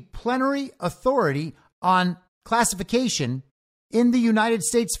 and the plenary authority on classification in the United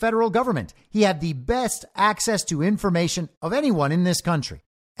States federal government. He had the best access to information of anyone in this country,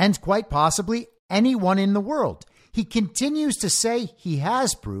 and quite possibly anyone in the world. He continues to say he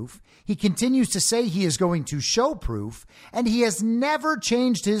has proof. He continues to say he is going to show proof, and he has never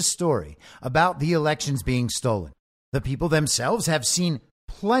changed his story about the elections being stolen. The people themselves have seen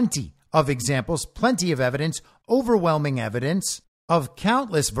plenty of examples, plenty of evidence, overwhelming evidence of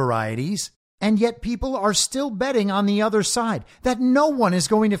countless varieties, and yet people are still betting on the other side, that no one is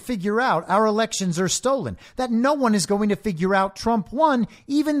going to figure out our elections are stolen, that no one is going to figure out Trump won,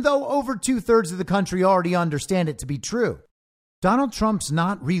 even though over 2/3 of the country already understand it to be true. Donald Trump's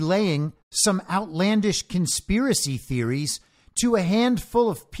not relaying some outlandish conspiracy theories to a handful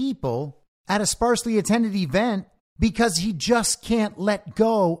of people at a sparsely attended event because he just can't let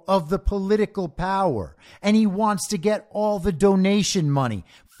go of the political power, and he wants to get all the donation money,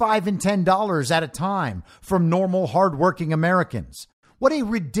 $5 and $10 at a time, from normal, hardworking Americans. What a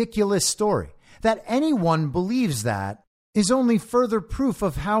ridiculous story. That anyone believes that is only further proof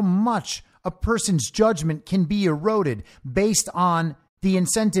of how much a person's judgment can be eroded based on the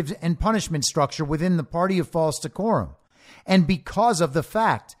incentives and punishment structure within the party of false decorum. And because of the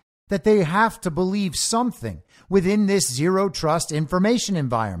fact that they have to believe something within this zero trust information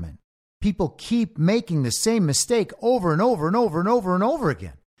environment. People keep making the same mistake over and over and over and over and over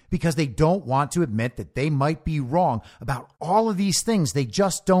again because they don't want to admit that they might be wrong about all of these things they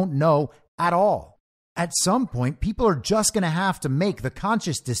just don't know at all. At some point, people are just going to have to make the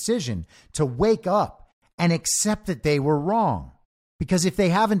conscious decision to wake up and accept that they were wrong. Because if they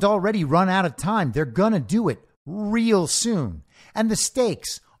haven't already run out of time, they're going to do it real soon. And the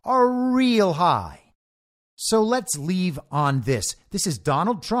stakes are real high. So let's leave on this. This is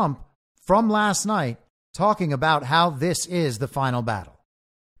Donald Trump from last night talking about how this is the final battle.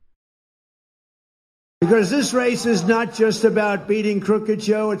 Because this race is not just about beating Crooked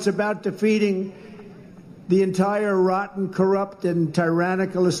Joe, it's about defeating the entire rotten, corrupt, and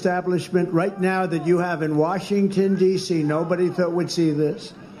tyrannical establishment right now that you have in Washington, D.C. Nobody thought would see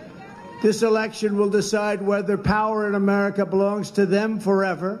this. This election will decide whether power in America belongs to them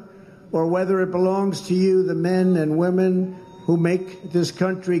forever or whether it belongs to you, the men and women who make this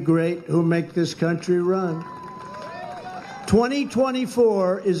country great, who make this country run.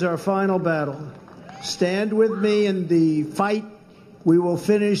 2024 is our final battle. Stand with me in the fight. We will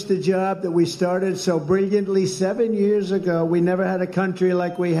finish the job that we started so brilliantly 7 years ago. We never had a country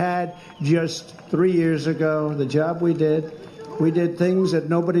like we had just 3 years ago. The job we did things that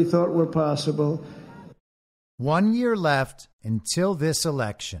nobody thought were possible. 1 year left until this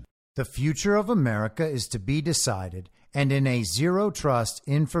election. The future of America is to be decided, and in a zero-trust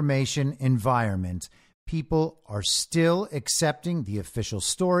information environment, people are still accepting the official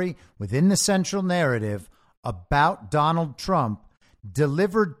story within the central narrative about Donald Trump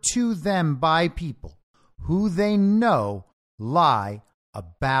delivered to them by people who they know lie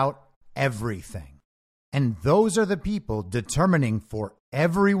about everything. And those are the people determining for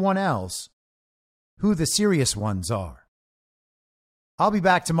everyone else who the serious ones are. I'll be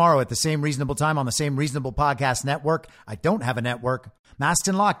back tomorrow at the same reasonable time on the same reasonable podcast network. I don't have a network. Masks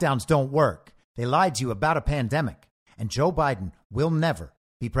and lockdowns don't work. They lied to you about a pandemic. And Joe Biden will never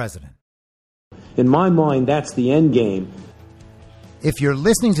be president. In my mind, that's the end game. If you're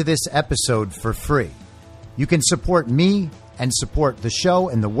listening to this episode for free, you can support me and support the show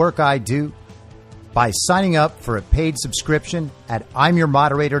and the work I do by signing up for a paid subscription at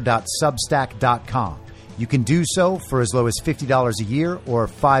imyourmoderator.substack.com. You can do so for as low as $50 a year or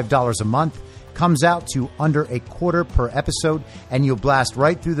 $5 a month. Comes out to under $0.25 per episode, and you'll blast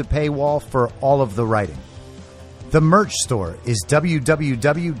right through the paywall for all of the writing. The merch store is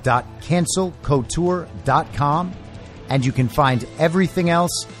www.cancelcouture.com, and you can find everything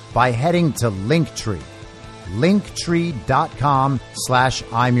else by heading to Linktree.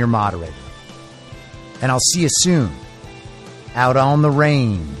 Linktree.com/I'm Your Moderator. And I'll see you soon out on the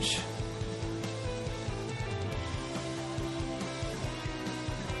range.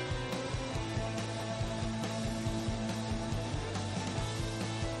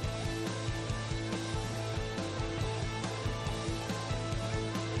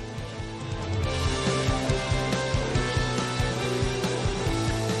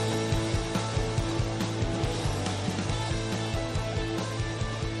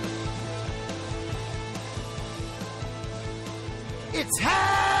 It's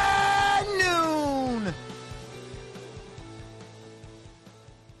high noon.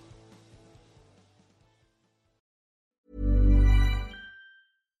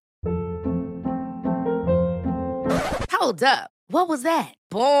 Hold up. What was that?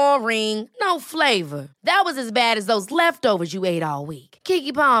 Boring. No flavor. That was as bad as those leftovers you ate all week.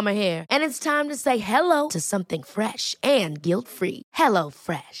 Keke Palmer here, and it's time to say hello to something fresh and guilt-free. Hello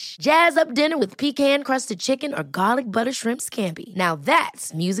Fresh. Jazz up dinner with pecan-crusted chicken or garlic butter shrimp scampi. Now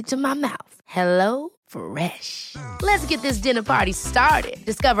that's music to my mouth. Hello Fresh. Let's get this dinner party started.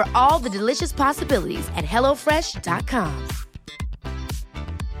 Discover all the delicious possibilities at HelloFresh.com.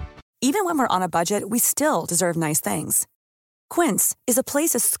 Even when we're on a budget, we still deserve nice things. Quince is a place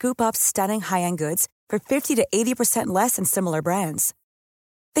to scoop up stunning high-end goods for 50 to 80% less than similar brands.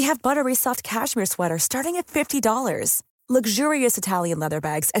 They have buttery soft cashmere sweaters starting at $50, luxurious Italian leather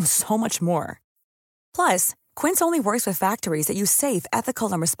bags, and so much more. Plus, Quince only works with factories that use safe,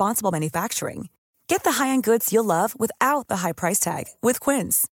 ethical, and responsible manufacturing. Get the high-end goods you'll love without the high price tag with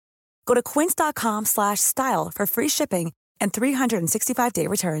Quince. Go to quince.com/style for free shipping and 365-day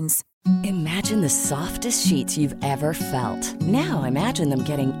returns. Imagine the softest sheets you've ever felt. Now imagine them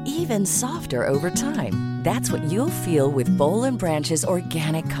getting even softer over time. That's what you'll feel with Boll & Branch's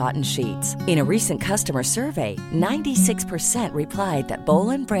organic cotton sheets. In a recent customer survey, 96% replied that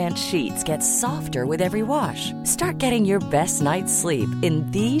Boll & Branch sheets get softer with every wash. Start getting your best night's sleep in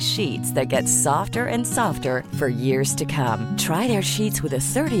these sheets that get softer and softer for years to come. Try their sheets with a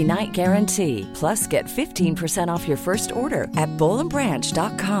 30-night guarantee. Plus, get 15% off your first order at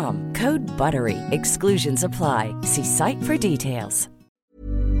bollandbranch.com. Code BUTTERY. Exclusions apply. See site for details.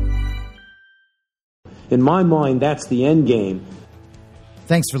 In my mind, that's the end game.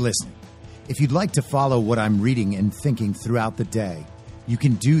 Thanks for listening. If you'd like to follow what I'm reading and thinking throughout the day, you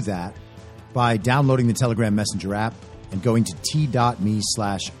can do that by downloading the Telegram Messenger app and going to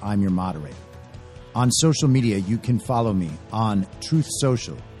t.me/I'm Your Moderator. On social media, you can follow me on Truth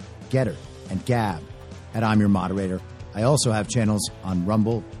Social, Getter, and Gab at I'm Your Moderator. I also have channels on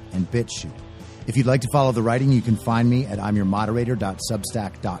Rumble and BitChute. If you'd like to follow the writing, you can find me at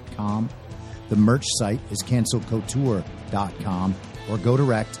imyourmoderator.substack.com. The merch site is cancelcouture.com, or go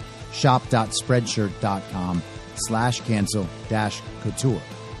direct shop.spreadshirt.com/cancel-couture.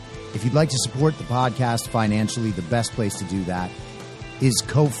 If you'd like to support the podcast financially, the best place to do that is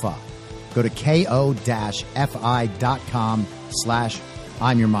Ko-Fi. Go to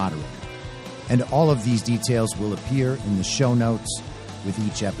ko-fi.com/I'm Your Moderator. And all of these details will appear in the show notes with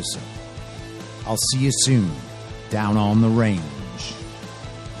each episode. I'll see you soon down on the range.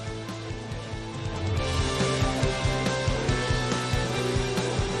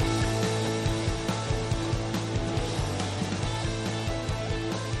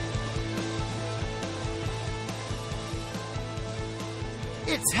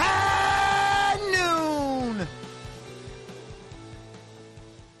 It's high!